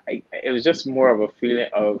 it was just more of a feeling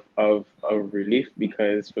of relief,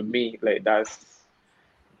 because for me, like that's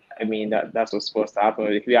what's supposed to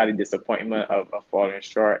happen. If we had a disappointment of falling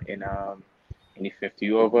short in the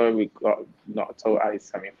 50 over, we got knocked out at the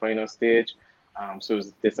semi-final stage. So it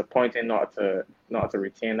was disappointing not to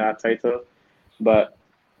retain that title. But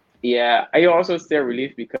yeah, I also still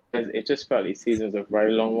relieved because it just felt the season was a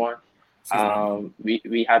very long one.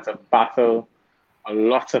 We had to battle a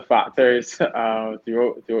lot of factors throughout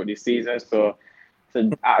the season. So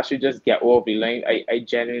to actually just get over the line, I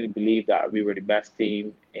genuinely believe that we were the best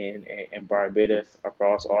team in Barbados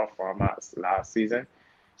across all formats last season.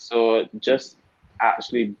 So just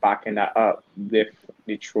actually backing that up with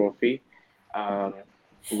the trophy um,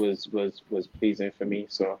 was pleasing for me.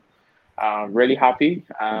 So really happy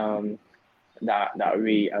that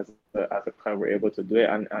we as a club were able to do it,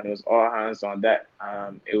 and it was all hands on deck.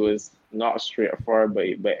 It was not straightforward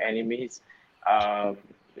by any means. Um,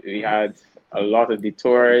 we had a lot of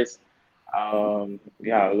detours. We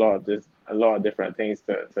had a lot of different things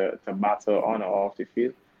to battle on or off the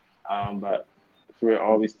field. But we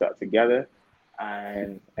always stuck together.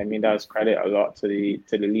 And I mean that's credit a lot to the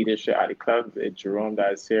leadership at the club. Jerome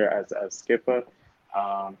that is here as skipper.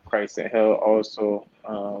 Bryson Hill also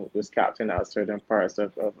was captain at certain parts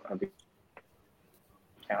of the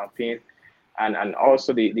campaign. And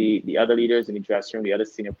also the other leaders in the dressing room, the other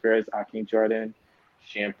senior players, Akin Jordan,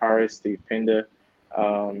 Shane Paris, Steve Pinder.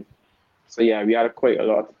 So yeah, we had quite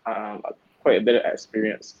a bit of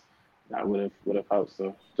experience that would have helped.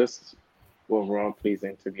 So just overall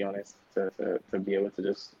pleasing, to be honest, to be able to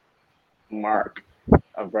just mark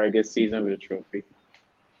a very good season with a trophy.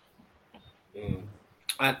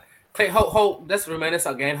 And Clay, how let's remind us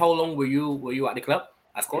again, how long were you at the club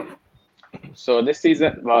as coach? So this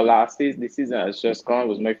season, the season has just gone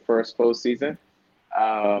was my first full season.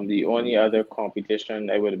 The only other competition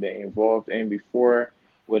I would have been involved in before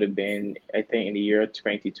would have been, I think, in the year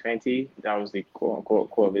 2020. That was the quote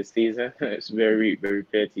unquote COVID season. It's very, very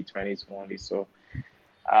petty 2020. So,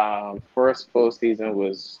 first full season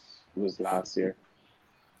was last year.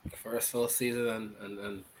 First full season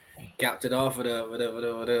and capped it off with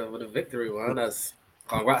a victory, man. That's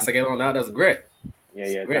congrats again on that. That's great.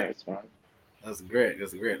 Yeah, great. Thanks, man. That's great.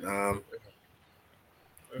 All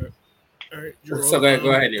right, Jerome. So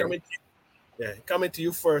go ahead, coming to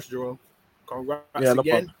you first, Jerome. Congrats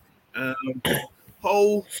again.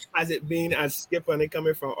 How has it been as skipper and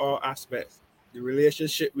coming from all aspects? The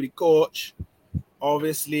relationship with the coach,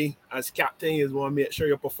 obviously, as captain, you want to make sure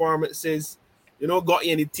your performances, got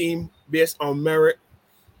you in the team based on merit.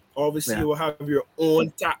 Obviously, you will have your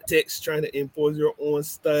own tactics, trying to impose your own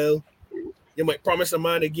style. You might promise a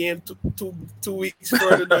man a game 2 weeks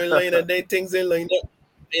further down the line, and then things ain't lined up.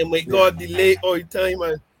 And my God, delay all the time.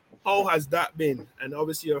 And how has that been? And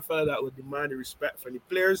obviously, you're a fella that would demand the respect from the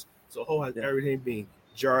players. So how has everything been?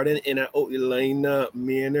 Jordan in and out the lineup,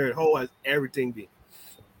 Maynard, how has everything been?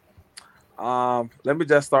 Let me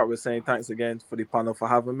just start with saying thanks again for the panel for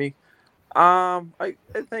having me. I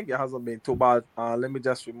think it hasn't been too bad. Let me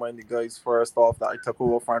just remind the guys first off that I took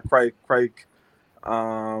over from Craig.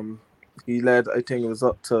 He led, I think it was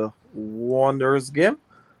up to Wanderers game.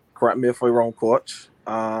 Correct me if I'm wrong, coach.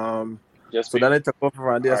 Then I took over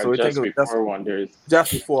from there. So I think it was Wanderers.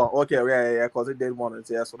 Just before. Okay, yeah, because it did Wanderers.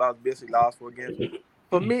 Yeah, so that was basically last 4 games.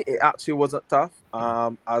 For me, it actually wasn't tough.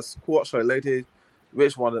 As coach highlighted,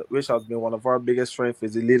 which has been one of our biggest strengths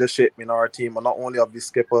is the leadership in our team, and not only of the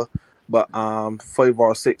skipper, but 5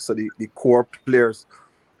 or 6 of the core players.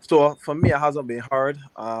 So for me, it hasn't been hard.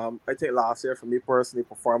 I think last year, for me personally,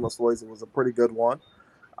 performance-wise, it was a pretty good one.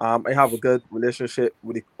 I have a good relationship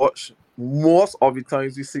with the coach. Most of the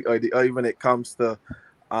times we see eye when it comes to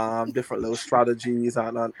different little strategies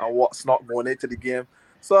and what's not going into the game.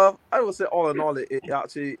 So I would say all in all,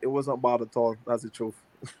 it wasn't bad at all. That's the truth.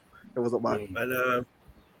 It wasn't bad. And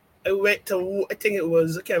I went to, I think it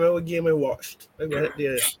was, I can't remember what game I watched. I went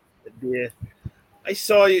there. I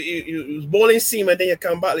saw you was bowling seam and then you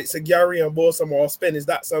come back like Sagari and bowl some off spin. Is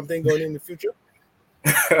that something going in the future?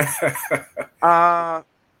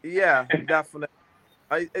 Yeah, definitely.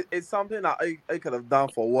 It's something that I could have done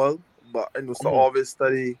for a while, but it was to always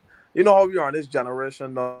study. You know how we are in this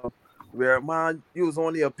generation now, where man, you was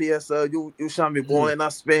only a PSL, you shouldn't be bowling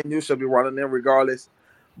that spin, you should be running in regardless.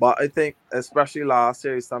 But I think especially last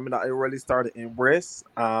year is something that I really started to embrace.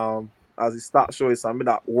 As it started showing something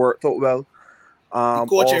that worked out well. The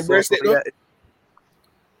coach embraced it, though?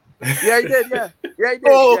 Yeah, he did. Yeah, he did.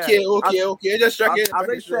 Oh, okay. Just checking.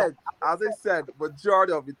 As I said,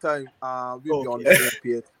 majority of the time, we'll be on the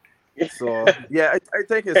same page. So yeah, I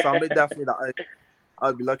think it's something definitely that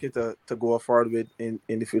I'll be lucky to go forward with in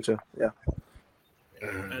the future. Yeah.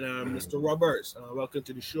 And Mr. Roberts, welcome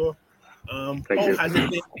to the show. How has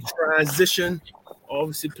it been transition?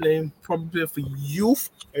 Obviously playing probably for youth.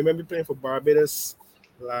 I remember playing for Barbados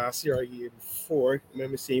last year or year before. I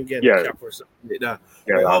remember seeing you getting Yeah. a cap or something like that.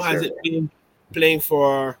 Yeah, But how last has year. it been playing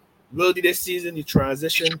for Wildy this season? The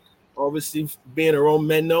transition, obviously being around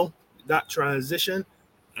men now, that transition.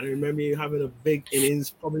 I remember you having a big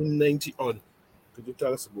innings, probably 90 on. Could you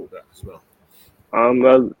tell us about that as well?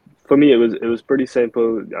 Well, for me, it was pretty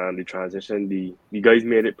simple. The transition, the guys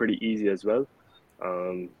made it pretty easy as well.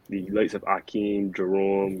 The likes of Akeem,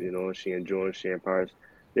 Jerome, Shane Jones, Shane Paris,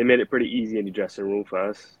 they made it pretty easy in the dressing room for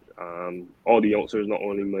us. All the youngsters, not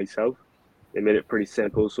only myself, they made it pretty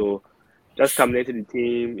simple. So just coming into the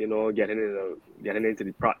team, getting into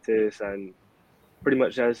the practice, and pretty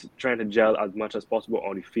much just trying to gel as much as possible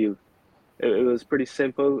on the field. It was pretty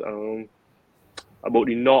simple. About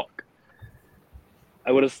the knock,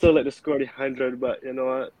 I would have still liked to score the 100, but you know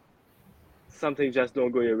what? Something just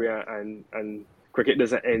don't go your way, and cricket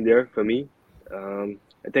doesn't end there for me. I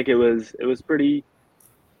think it was pretty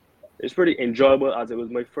enjoyable, as it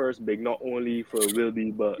was my first big, not only for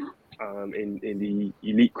Wilby, but in the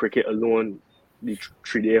elite cricket alone, the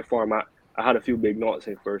 3-day format. I had a few big knocks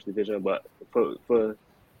in first division, but for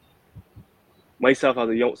myself as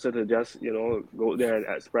a youngster to just go there and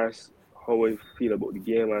express how I feel about the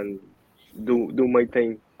game and do my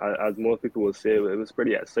thing, as most people will say, it was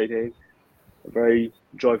pretty exciting, a very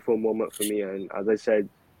joyful moment for me, and as I said,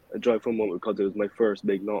 a joyful moment because it was my first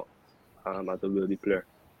big knock as a Wildy player.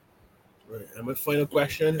 Right. And my final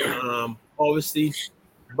question, obviously,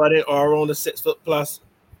 budding or around the 6 foot plus,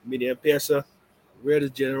 medium pacer, where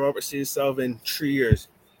does General Robert see himself in 3 years?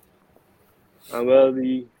 Well,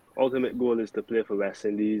 the ultimate goal is to play for West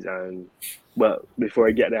Indies, and before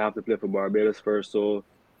I get there, I have to play for Barbados first. So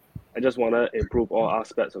I just want to improve all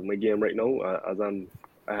aspects of my game right now, as I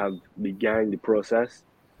have begun the process.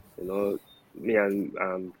 Me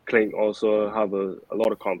and Clint also have a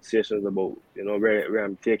lot of conversations about where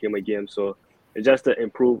I'm taking my game. So it's just to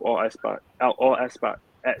improve all aspects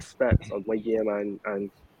of my game,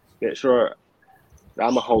 and make sure that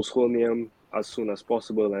I'm a household name as soon as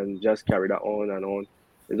possible, and just carry that on and on.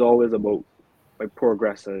 It's always about my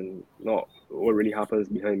progress and not what really happens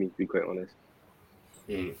behind me, to be quite honest.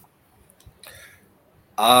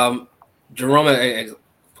 Jerome,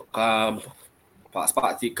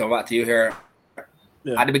 spot to come back to you here.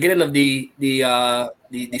 Yeah. At the beginning of the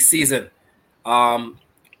season, what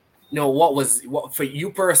for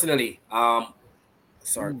you personally?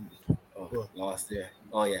 Sorry, lost there.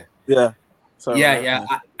 Oh yeah. Yeah. Sorry, Yeah.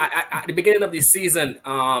 At the beginning of the season,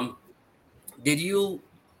 did you,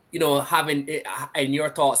 have in your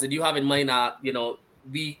thoughts, did you have in mind that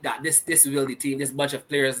this Wildy team, this bunch of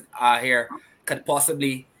players here could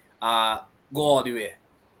possibly go all the way?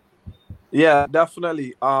 Yeah,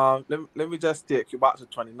 definitely. Let me just take you back to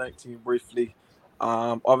 2019 briefly.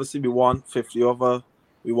 Obviously we won 50 over.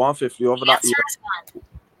 We won 50 over that year.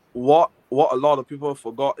 What a lot of people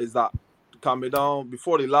forgot is that coming down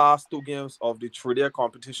before the last 2 games of the 3-day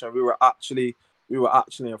competition, we were actually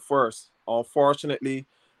in first. Unfortunately,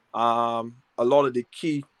 a lot of the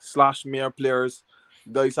key / main players,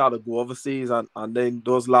 guys had to go overseas, and then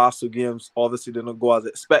those last 2 games obviously didn't go as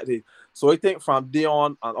expected. So I think from day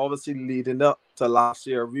on, and obviously leading up to last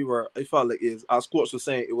year, I felt like, as coach was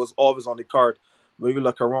saying, it was always on the card when we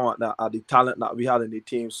look around at the talent that we had in the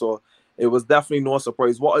team. So it was definitely no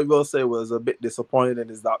surprise. What I will say was a bit disappointing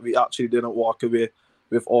is that we actually didn't walk away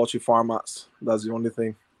with all 3 formats. That's the only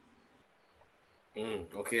thing.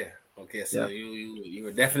 Okay. So yeah. you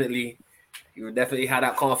were definitely had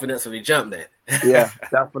that confidence when you jumped then. Yeah,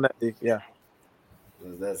 definitely. Yeah.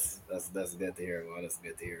 That's good to hear, man. That's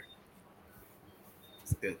good to hear.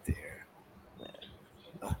 It's good to hear.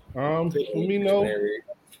 For me now,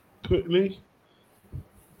 quickly,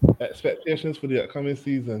 expectations for the upcoming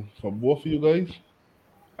season for both of you guys,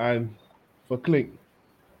 and for Clint,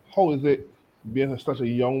 how is it being such a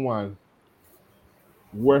young one,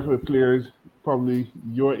 working with players probably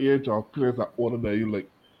your age or players that older than you? Like,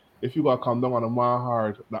 if you gotta come down on a man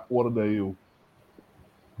hard that older than you,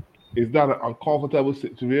 is that an uncomfortable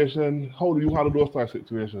situation? How do you handle those type of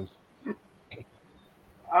situations?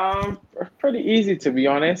 Pretty easy, to be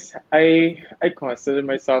honest. I consider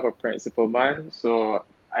myself a principled man, so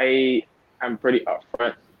I am pretty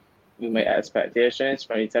upfront with my expectations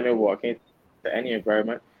from the time I walk into any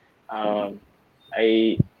environment.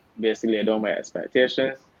 I basically lay down my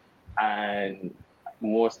expectations, and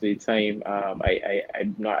most of the time, I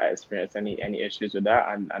do not experience any issues with that,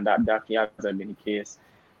 and that definitely hasn't been the case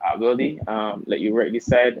at Wildy. Like you rightly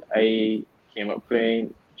said, I came up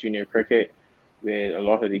playing junior cricket with a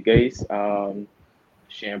lot of the guys.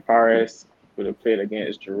 Shane Paris would have played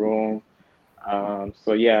against Jerome.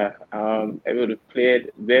 So yeah, I would have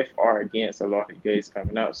played with or against a lot of guys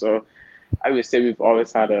coming out. So I would say we've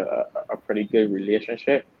always had a pretty good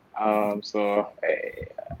relationship.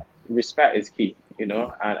 Respect is key, and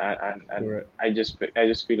Correct. I just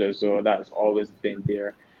feel as though that's always been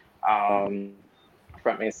there, um,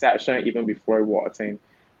 from inception, even before I walked in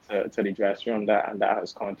to the dressing room, that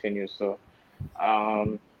has continued. So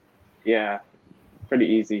um, yeah, pretty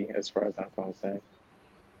easy as far as I'm concerned.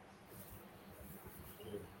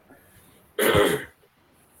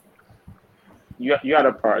 You had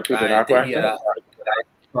a part two to I that think question. yeah,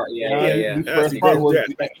 Nah, yeah, the, yeah. the Yeah, first see, part there's was their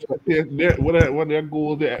the expectations. expectations. What are their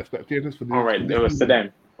goals, their expectations for All for right, it this was to season?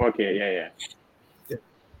 them. Okay, yeah.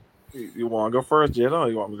 You want to go first, Jada, or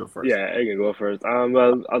you want me to go first? Yeah, I can go first.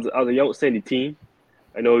 Well, as a youngster in the team,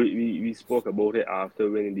 I know we spoke about it after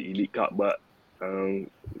winning the Elite Cup, but um,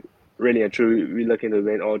 really and truly, we're looking to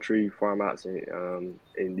win all three formats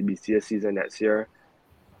in the BCS season next year.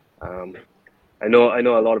 Um, I know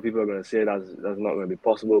a lot of people are going to say that's not going to be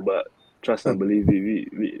possible, but trust and believe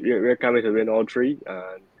we're coming to win all three.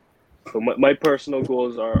 And so my personal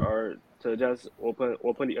goals are to just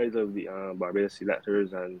open the eyes of the Barbados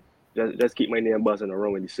selectors and just keep my name buzzing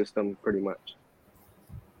around in the system, pretty much.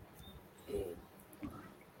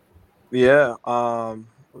 Yeah.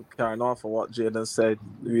 Carrying on from what Jaden said,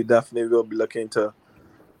 we definitely be looking to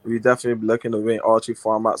win all three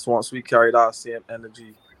formats. Once we carry that same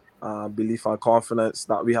energy, belief and confidence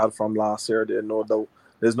that we had from last year,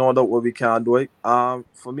 there's no doubt what we can do it.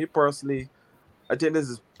 For me personally, I think this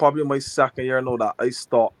is probably my second year now that I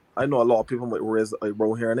stopped. I know a lot of people might raise a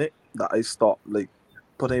eyebrow hearing it, that I stopped like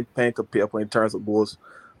putting pen to paper in terms of goals.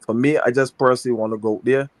 For me, I just personally want to go out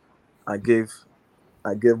there and give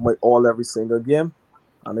my all every single game.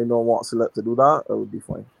 And I know I want Select to do that, it would be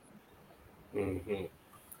fine. Hmm.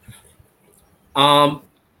 Um,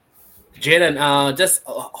 Jaden, just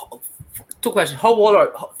two questions.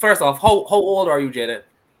 First off, how old are you, Jaden?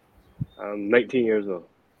 19 years old.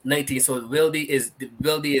 19. So Wildy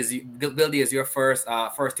is your first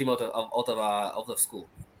team out of school.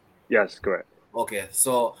 Yes, correct. Okay,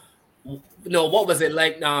 so what was it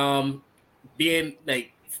like being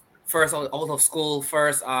like first out of school,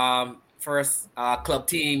 first club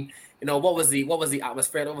team? What was the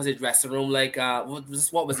atmosphere? What was the dressing room like?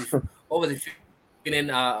 What was it feeling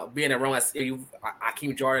being around as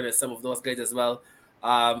Akeem Jordan and some of those guys as well?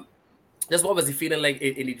 Um, just what was the feeling like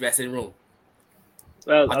in the dressing room?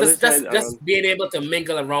 Well, as I Just being able to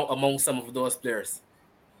mingle around among some of those players.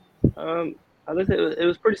 um, it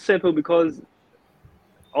was pretty simple because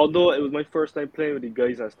although it was my first time playing with the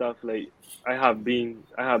guys and stuff, like I have been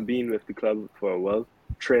with the club for a while,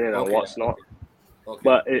 training and Okay, what's not. okay.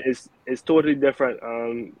 But it's totally different.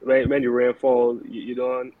 When you rainfall, you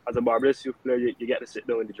don't as a Barbados youth player, you get to sit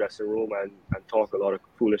down in the dressing room and talk a lot of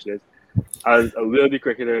foolishness. As a Wilby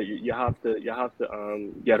cricketer, you have to get out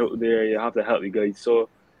there. You have to help the guys. So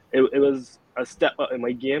it was a step up in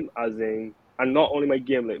my game, as in, and not only my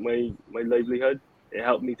game, like my livelihood. It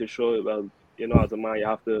helped me to show, well, as a man, you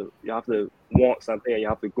have to want something and you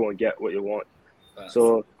have to go and get what you want.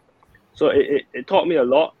 So it taught me a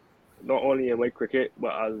lot, not only in my cricket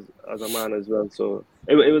but as a man as well. So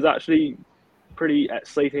it was actually pretty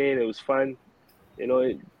exciting. It was fun. You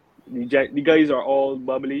know, the guys are all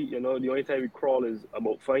bubbly. The only time we crawl is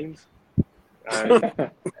about fines, and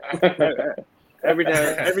everything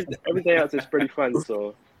else is pretty fun.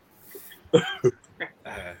 So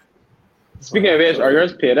Speaking of which, are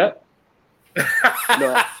yours paid up?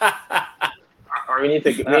 no, Or we need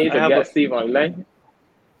to I have get Steve online.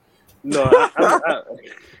 no,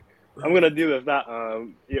 I'm gonna deal with that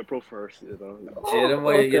April 1st.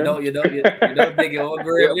 Boy, dig your own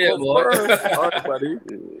grave there, boy. All right, buddy.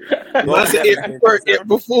 That's it.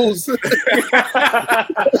 April Fools.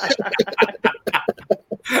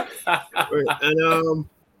 Right. And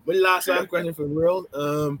my last question for real.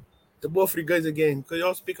 The both of you guys again. Could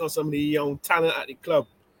y'all speak on some of the young talent at the club?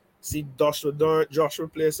 See Joshua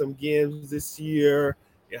play some games this year.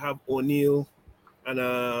 You have O'Neal and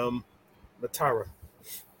Matara.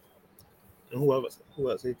 And who else?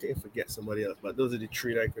 I think I forget somebody else, but those are the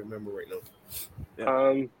three that I can remember right now.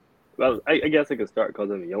 Well, I guess I could start because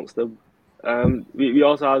I'm a youngster. We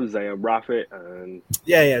also have Zion Braffett and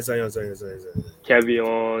Zion.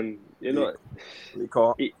 Kevion. Lee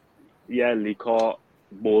Caught. Lee Caught,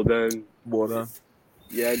 Bolden.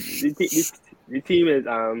 Yeah, the team is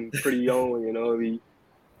pretty young.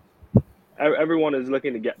 Everyone is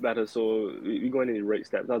looking to get better, so we're going in the right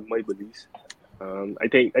steps. That's my belief. I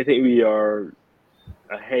think we are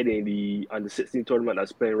ahead in the under 16 tournament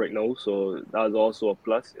that's playing right now, so that's also a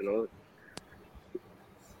plus.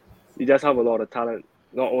 he just have a lot of talent,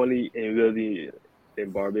 not only in Wildy, in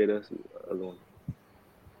Barbados alone.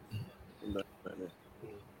 That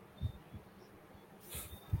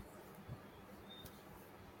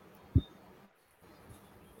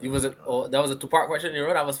was a 2-part question. You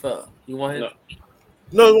know, that was for you wanted.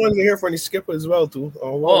 No, I wanted to hear from the skipper as well too.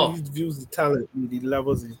 What he views the talent, the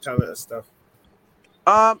levels of the talent and stuff.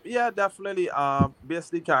 Yeah, definitely.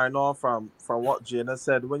 Basically carrying on from what Jaden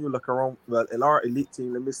said. When you look around, well, in our elite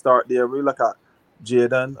team, let me start there. We look at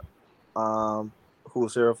Jaden,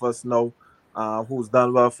 who's here with us now, who's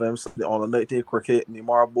done well for him on the night team cricket.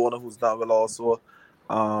 Neymar Bona, who's done well also,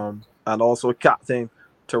 and also captain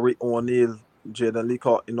Tariq O'Neill, Jaden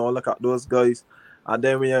Leacock. You know, look at those guys. And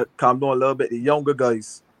then we come down a little bit, the younger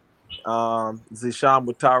guys, Zishan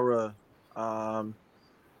Mutara,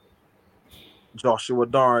 Joshua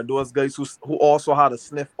Darn, those guys who also had a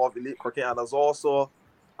sniff of elite cricket and has also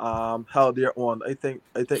held their own. I think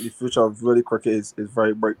the future of really cricket is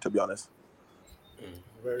very bright, to be honest.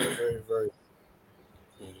 Very, very, very.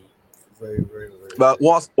 Very, very, very. But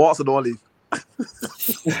what's the don't leave?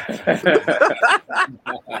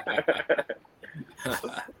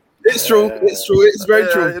 It's true. It's true. It's very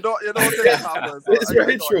true. You don't think it happens. It's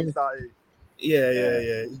very true. Yeah.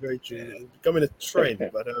 It's very true. It's becoming a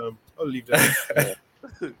trend, but I'll leave that.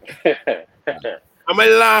 And my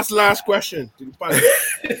last question to the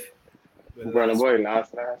panel. Brother boy,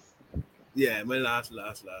 last. Yeah, my last.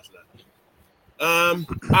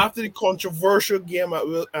 After the controversial game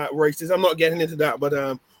at Races, I'm not getting into that,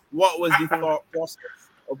 but what was the thought process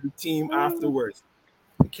of the team afterwards?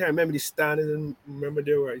 I can't remember the standings and remember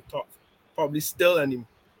they were probably still, and there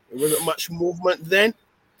wasn't much movement then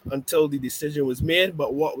until the decision was made.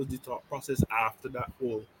 But what was the thought process after that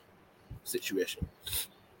whole situation?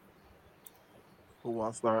 Who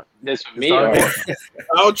wants to start? This for me.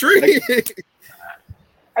 I'll treat.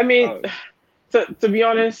 I mean, to be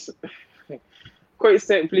honest, quite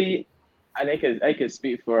simply, and I could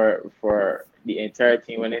speak for the entire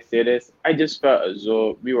team when I say this. I just felt as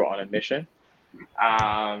though we were on a mission.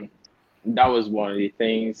 That was one of the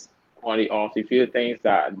things, one of the off-the-field things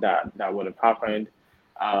that would have happened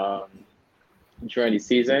during the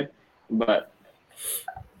season. But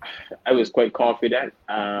I was quite confident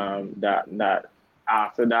that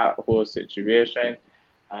after that whole situation,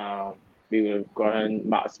 we would have gotten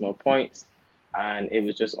maximum points, and it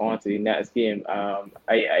was just on to the next game.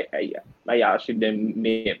 I actually didn't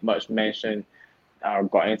make much mention or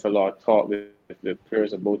got into a lot of talk with the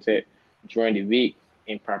players about it during the week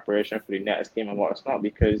in preparation for the next game and what's not,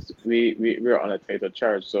 because we're on a title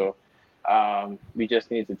charge. So we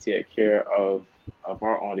just need to take care of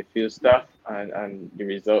our on the field stuff, and the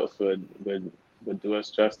results would do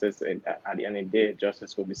us justice, and at the end of the day,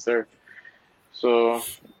 justice will be served. So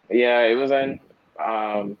yeah, it wasn't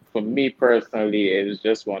for me personally, it was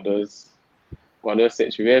just one of those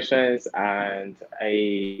situations, and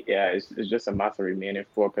it's just a matter of remaining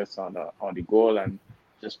focused on the goal and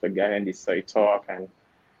just forgetting the side talk and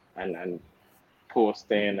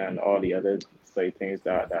posting and all the other side things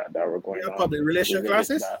that were going on. Public relation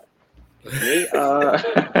classes? Me?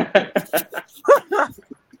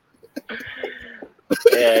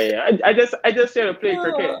 Yeah. I just here to play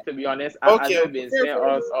cricket, to be honest. I've been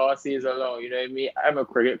saying all season long, you know what I mean? I'm a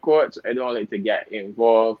cricket coach. I don't like to get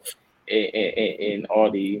involved in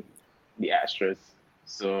all the extras.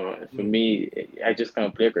 So for me, I just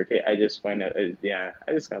can't play cricket. I just find that,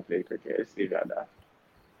 I just can't play cricket. Let's leave it at that.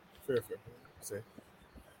 Fair.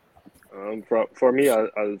 For me,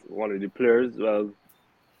 as one of the players, well,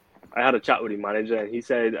 I had a chat with the manager, and he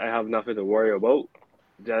said I have nothing to worry about.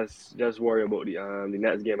 Just worry about the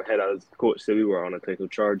next game ahead. As coach said, we were on a title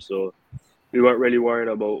charge, so we weren't really worrying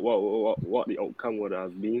about what the outcome would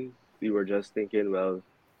have been. We were just thinking, well,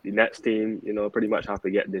 the next team, pretty much have to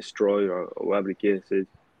get destroyed or whatever the case is.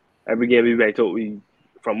 Every game we went out,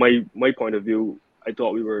 from my point of view, I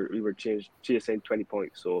thought we were chasing 20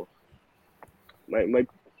 points. So it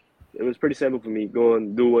was pretty simple for me. Go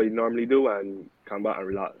and do what you normally do and come back and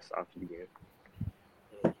relax after the game.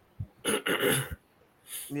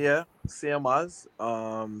 Yeah, same as.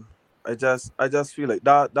 I just feel like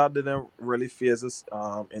that didn't really phase us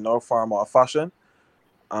in our form or fashion.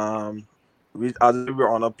 We were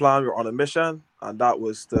on a plan, we were on a mission, and that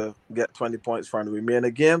was to get 20 points from the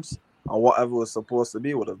remaining games, and whatever was supposed to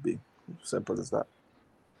be would have been. Simple as that.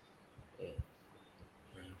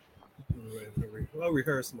 I'll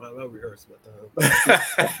rehearse, man.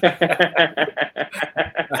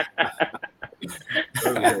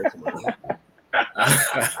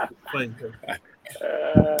 Fine.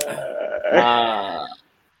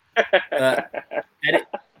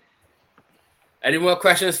 Any more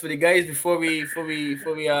questions for the guys before we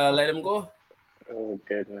let them go? Oh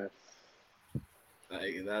goodness.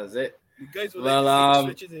 Like, that's it. You guys will Well, like to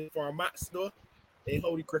see switches in formats though, and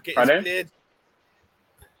how the cricket is Pardon? played.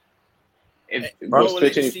 If Well, we're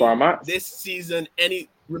switching let's see formats, this season, any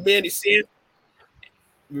remain the same.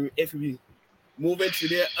 If we move into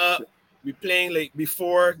there up, we playing like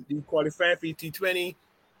before the qualifying for T20,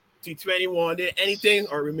 T21 there, anything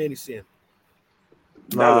or remain the same.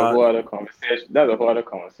 that's a whole other conversation. That's a whole other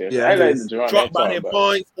conversation. Yeah, I it like is. the draw Drop and by talk their about.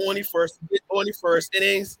 points, only first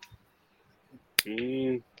innings. I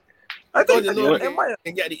think Because you know, in my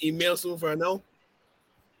can get the email soon for now.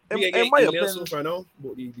 We in can my get email soon opinion, for now,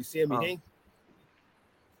 but the same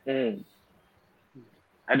thing.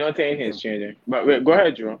 I don't think anything's changing. But wait, go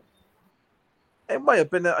ahead, Drew. in my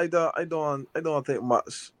opinion, I don't think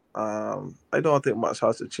much. I don't think much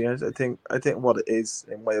has to change. I think what it is,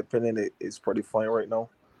 in my opinion, it is pretty fine right now.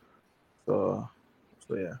 So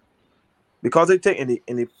yeah, because I think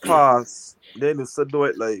in the past they used to do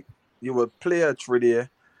it like you would play a 3-day,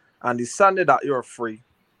 and the Sunday that you're free,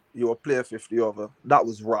 you will play 50 over. That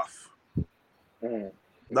was rough.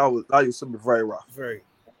 That used to be very rough. Very.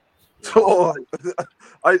 So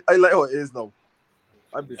I like how it is now.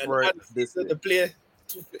 I prefer And this. the player,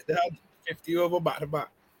 they had 50 over back to back.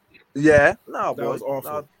 Yeah, no, That was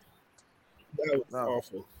awful. That was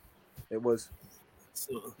awful. It was.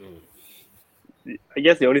 So, I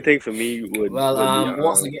guess the only thing for me would be,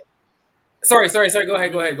 once again. Sorry. Go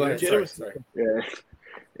ahead. Sorry. Yeah.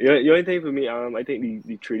 The only thing for me, I think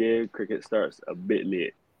the 3-day cricket starts a bit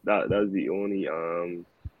late. That's the only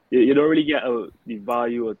you don't really get the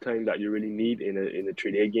value of time that you really need in a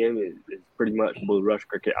 3-day game. It's pretty much bull rush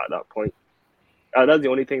cricket at that point. That's the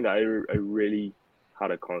only thing that I really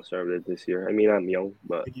had a concern with this year. I mean, I'm young,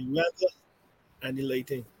 but the weather and the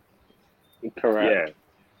lighting. Correct.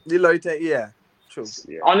 The lighting, yeah. True.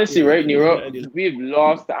 Yeah. Honestly, right, Nero, we've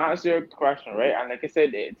lost to answer your question, right? And like I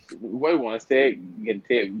said, what you want to say can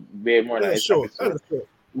take way more than Sure.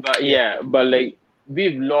 But but like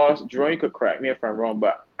we've lost. Jerome, you could correct me if I'm wrong,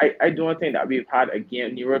 but I don't think that we've had a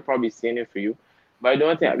game. Nero probably saying it for you, but I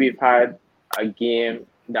don't think that we've had a game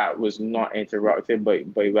that was not interrupted by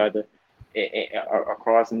weather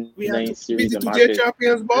across 9 series of matches.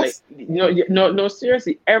 Champions, boss. Like, no,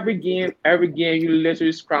 seriously. Every game, you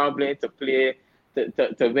literally scrambling to play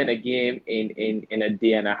to win a game in a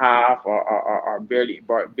day and a half or barely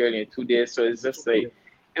in 2 days. So it's just like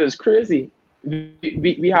it was crazy.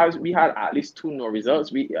 We had at least 2 no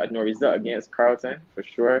results. We had no result against Carlton for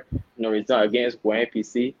sure. No result against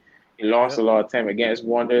YPC. He lost a lot of time against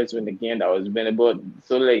Wanderers in the game that was winnable.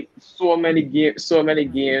 So like so many games.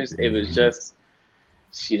 It was just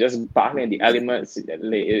she just battling the elements. Like,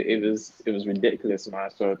 it was ridiculous,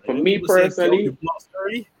 man. So for me personally,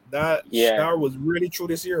 that was really true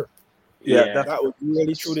this year. Yeah, that was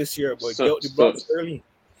really true this year. But the blocks early.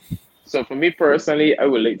 So for me personally, I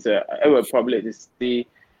would probably like to see.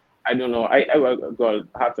 I don't know. I would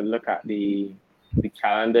have to look at the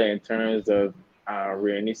calendar in terms of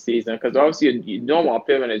rainy season, because obviously you don't want to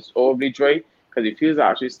play when it's overly dry, because it feels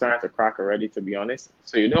actually starting to crack already, to be honest.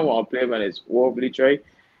 So you don't want to play when it's overly dry,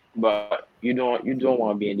 but you don't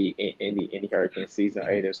want to be in the hurricane season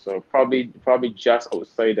either. So probably just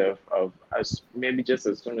outside of maybe just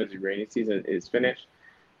as soon as the rainy season is finished,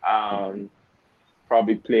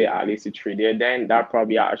 probably play at least a 3-day. Then that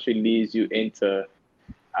probably actually leads you into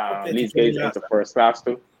leads guys into first class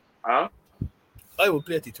too. Huh? I will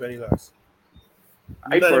play T20 last.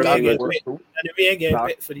 I personally would. And we ain't getting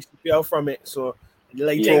paid for the CPL from it, so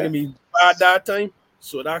like taking me bad that time,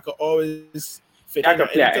 so that I could always fit. That could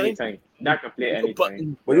play at any time. That could play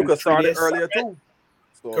anytime. But you could start it earlier too.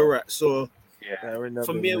 So, correct. So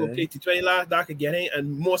for me, we'll play T20 last. That I could get in,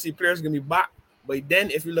 and mostly players gonna be back. But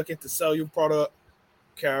then, if you're looking to sell your product,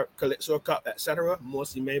 Calypso Cup, etc.,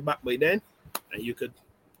 mostly made back by then, and you could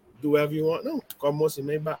do whatever you want. No, because mostly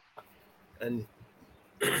made back, and.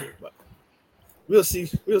 But, we'll see.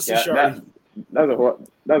 Shortly. That's a whole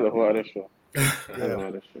other show.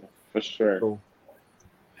 For sure. Cool.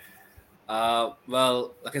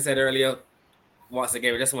 Well, like I said earlier, once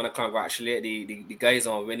again, we just want to congratulate the guys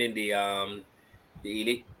on winning the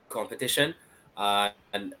elite competition,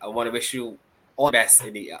 and I want to wish you all the best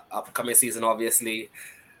in the upcoming season. Obviously,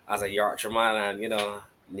 as a Yorkshire man, and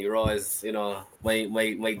Nero is my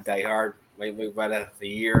diehard, my brother for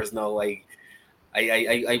years now. Like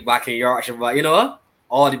I back in Yorkshire, but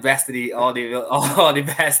all the best to the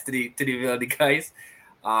Vildy guys.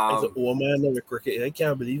 As an old man of the cricket, I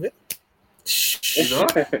can't believe it. As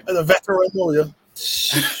a veteran, well,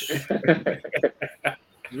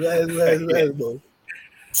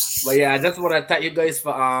 But yeah, I just want to thank you guys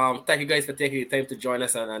for taking the time to join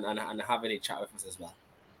us and having a chat with us as well.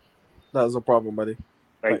 That's a problem, buddy.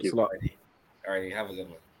 Thank Thanks you. a lot. All right, have a good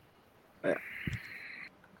one. Yeah.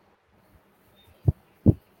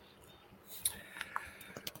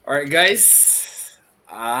 All right, guys.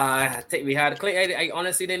 I think we had Clay. I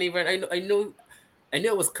honestly didn't even. I knew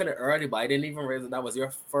it was kind of early, but I didn't even realize that was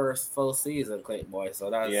your first full season, Clay boy. So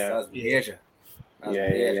that's major. That's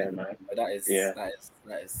major. Man. But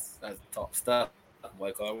that's top stuff,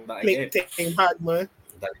 boy. Clink team hard, man.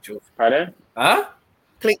 That's the truth. Pardon? Huh?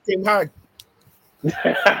 Clink team hard.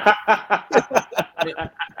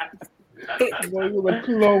 Boy, you're a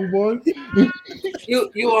clown, boy.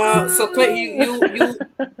 So Clay,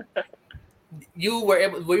 you were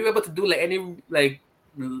you able to do like any like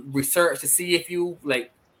research to see if you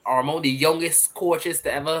like are among the youngest coaches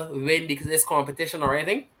to ever win this competition or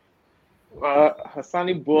anything?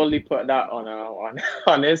 Hassani boldly put that on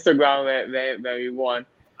Instagram when we won,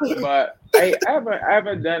 but I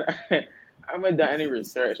haven't done any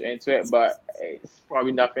research into it, but it's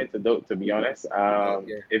probably nothing to do, to be honest.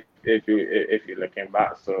 If you're looking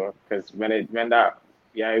back, so because when it would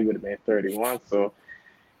have been 31. So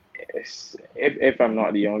if I'm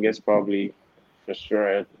not the youngest, probably for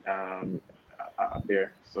sure up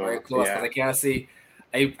there. So very close. Yeah. I can't see.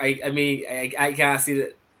 I mean I can't see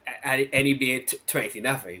that any being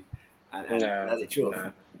 20-0. That's the truth.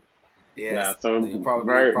 Yeah, so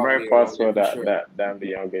very possible that I'm the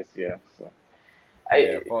youngest. Yeah, so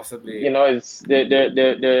possibly. It's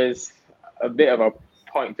there's a bit of a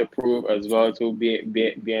point to prove as well to being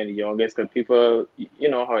the youngest, because people,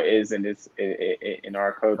 how it is in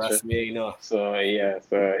our culture. Trust me, So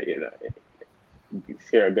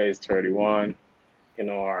here a guy is 31,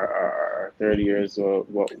 or 30 years old.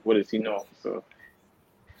 What does he know? So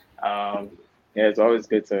it's always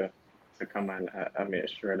good to come and make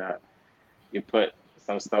sure that you put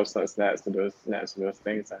some snaps to those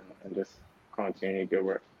things and just continue good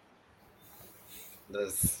work.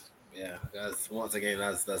 That's once again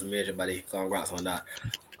that's major, buddy. Congrats on that.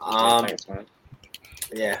 Thanks, man.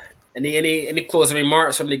 Yeah. Any closing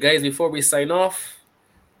remarks from the guys before we sign off?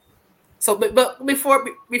 So, but before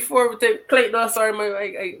we take Clayton, sorry,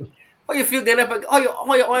 how you feel getting up? How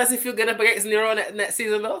you honestly feel getting up against Nero next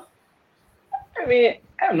season though? I mean,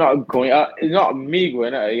 I'm not going out. It's not me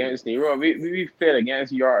going out against Nero. We played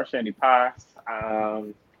against Yorkshire in the past.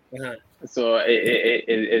 So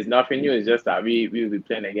it's nothing new. It's just that we will be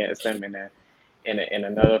playing against them in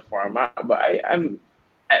another format. But I'm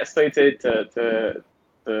excited to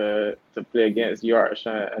play against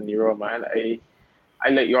Yorkshire and Nero, man. I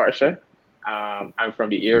like Yorkshire. I'm from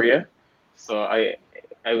the area, so I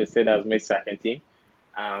would say that's my second team.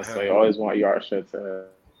 So I always want Yorkshire to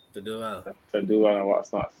do well and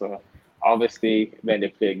what's not. So obviously when they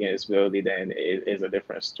play against Wildy, then it is a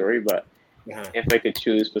different story. But if I could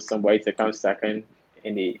choose for somebody to come second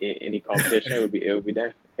in the competition, it would be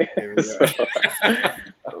them.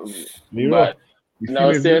 But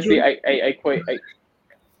no, seriously, I quite.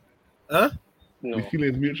 Huh? No. The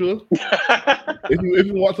feelings mutual. if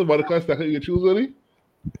you want somebody to come second, you choose really.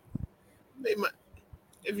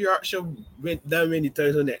 If you're actually win the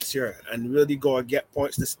title next year and really go and get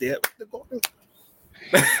points to stay up, go.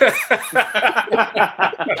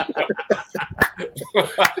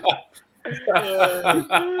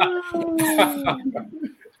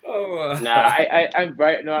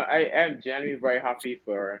 I am genuinely very happy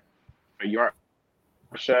for Yorkshire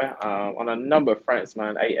on a number of fronts,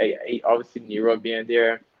 man. I obviously Nero being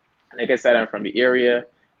there. Like I said, I'm from the area.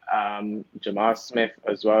 Jamal Smith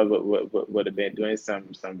as well would have been doing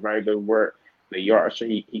some very good work with Yorkshire.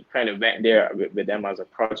 He kind of went there with them as a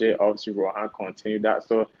project. Obviously, Rohan continued that.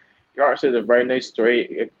 So Yorkshire is a very nice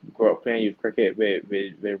story. I grew up playing youth cricket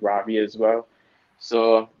with Ravi as well.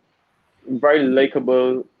 So very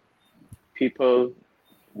likable people,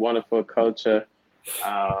 wonderful culture,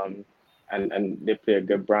 and they play a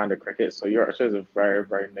good brand of cricket. So Yorkshire is a very,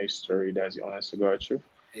 very nice story. That's the honest to God truth.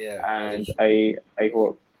 Yeah. And I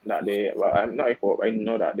hope that I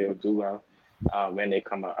know that they'll do well when they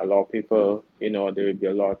come out. A lot of people, there will be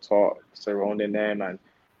a lot of talk surrounding them, and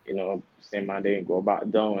same man they go back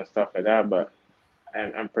down and stuff like that. But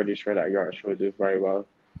I'm pretty sure that Yorkshire will do very well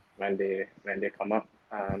when they come up.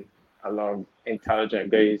 A lot of intelligent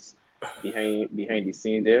guys behind the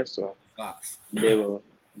scene there, so they will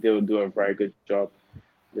do a very good job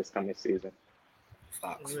this coming season.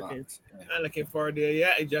 I'm looking forward there.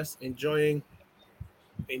 Yeah, I just enjoying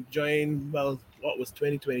what was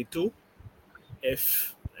 2022.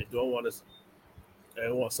 If I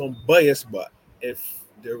want some bias, but if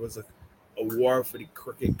there was a award for the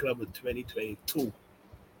cricket club of 2022,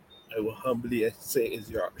 I will humbly say is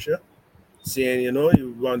Yorkshire. Saying,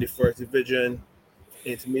 you won the first division,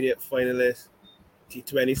 intermediate finalist,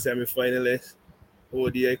 T20 semi-finalist,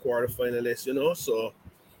 ODI quarter-finalist, so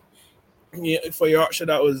yeah, for Yorkshire,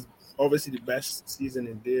 that was obviously the best season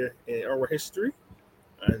in our history,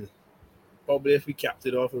 and probably if we capped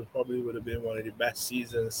it off, it probably would have been one of the best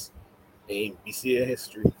seasons in BCA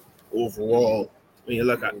history overall. When you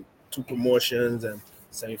look at 2 promotions and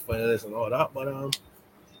semi-finalists and all that, but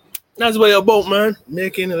that's what it's about, man.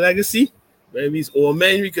 Making a legacy. Maybe it's old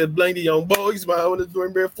man. We could blame the young boys, man. When it's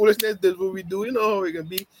doing bare foolishness, this is what we do. You know how we can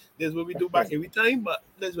be. This is what we do back every time, but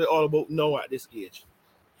that's what it's all about now at this age.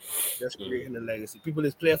 Just creating a legacy. People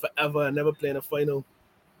is playing forever and never playing a final.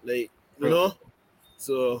 Like, you know?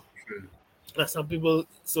 So, and some people,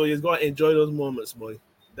 so you got to enjoy those moments, boy.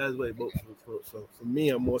 That's what it's about for me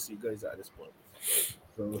and most of you guys at this point.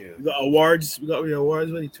 So, we got awards. We got the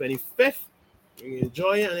awards on the 25th. We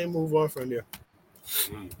enjoy it and then move on from there.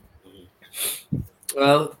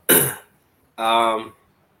 Well, like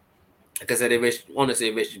I said, I wish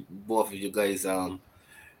both of you guys the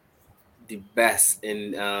best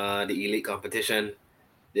in the elite competition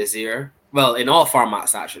this year. Well, in all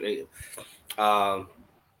formats actually.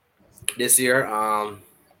 This year, I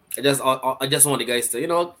just want the guys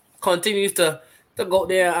to continue to go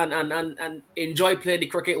there and enjoy playing the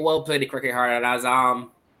cricket, play the cricket hard. And as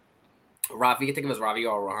Ravi, I think it was Ravi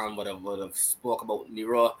or Rohan would have spoke about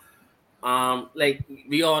Nero. Like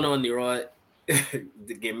we all know Nero,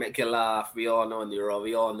 the game make you laugh. We all know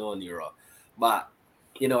Nero. But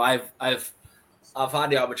I've had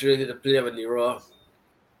the opportunity to play with Nero.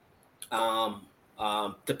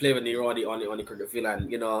 To play with Nero on the cricket field,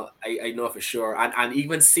 and I know for sure, and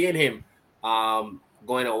even seeing him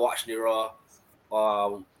going and watch Nero,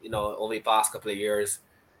 over the past couple of years,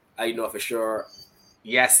 I know for sure.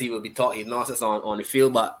 Yes, he will be taught he's nonsense on the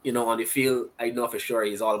field, but on the field, I know for sure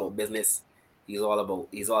he's all about business. He's all about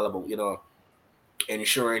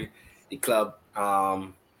ensuring the club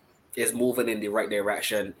is moving in the right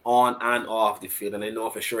direction on and off the field, and I know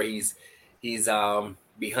for sure he's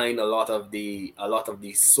behind a lot of the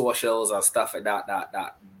socials and stuff like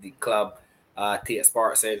that the club takes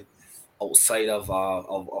part in outside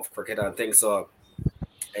of cricket and things. So,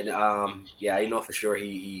 and I know for sure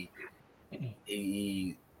he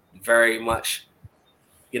very much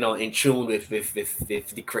in tune with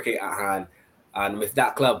the cricket at hand and with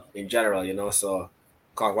that club in general. So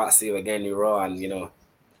congrats to you again, Nero, and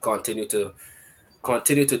continue to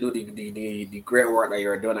do the great work that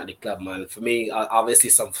you're doing at the club, man. For me, obviously,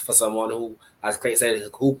 for someone who, as Craig said,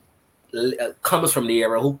 who comes from the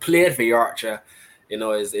era, who played for Yorkshire,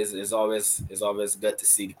 is always good to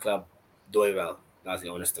see the club doing well. That's the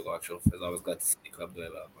honest to God truth. It's always good to see the club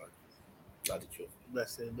doing well, man. That's the truth.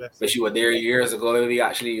 Blessing. But you were there years ago. We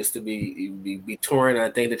actually used to be touring. I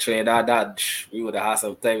think the train that we would have had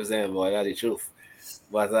some times then, boy. That's the truth.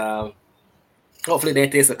 But hopefully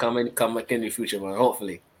that things will come in the future, man.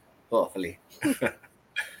 Hopefully.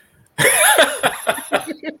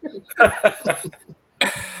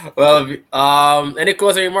 Well, any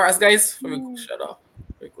closing remarks, guys? Let me shut up.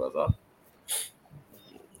 Let me close off.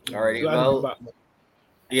 Alrighty. Well,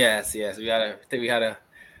 yes. We had a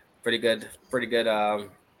pretty good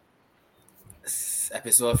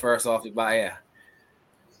episode first off the bat.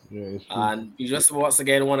 Yeah. And we just once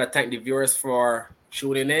again want to thank the viewers for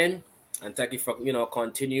tuning in. And thank you for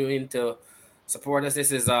continuing to support us.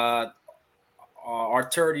 This is our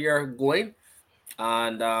 3rd year going,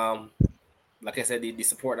 and like I said, the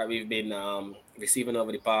support that we've been receiving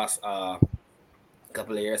over the past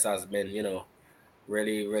couple of years has been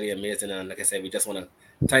really, really amazing. And like I said, we just want to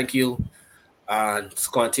thank you and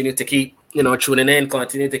continue to keep tuning in.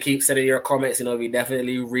 Continue to keep sending your comments. We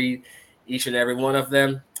definitely read each and every one of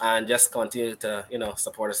them, and just continue to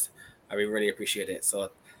support us. I really appreciate it.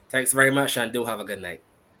 So. Thanks very much, and do have a good night.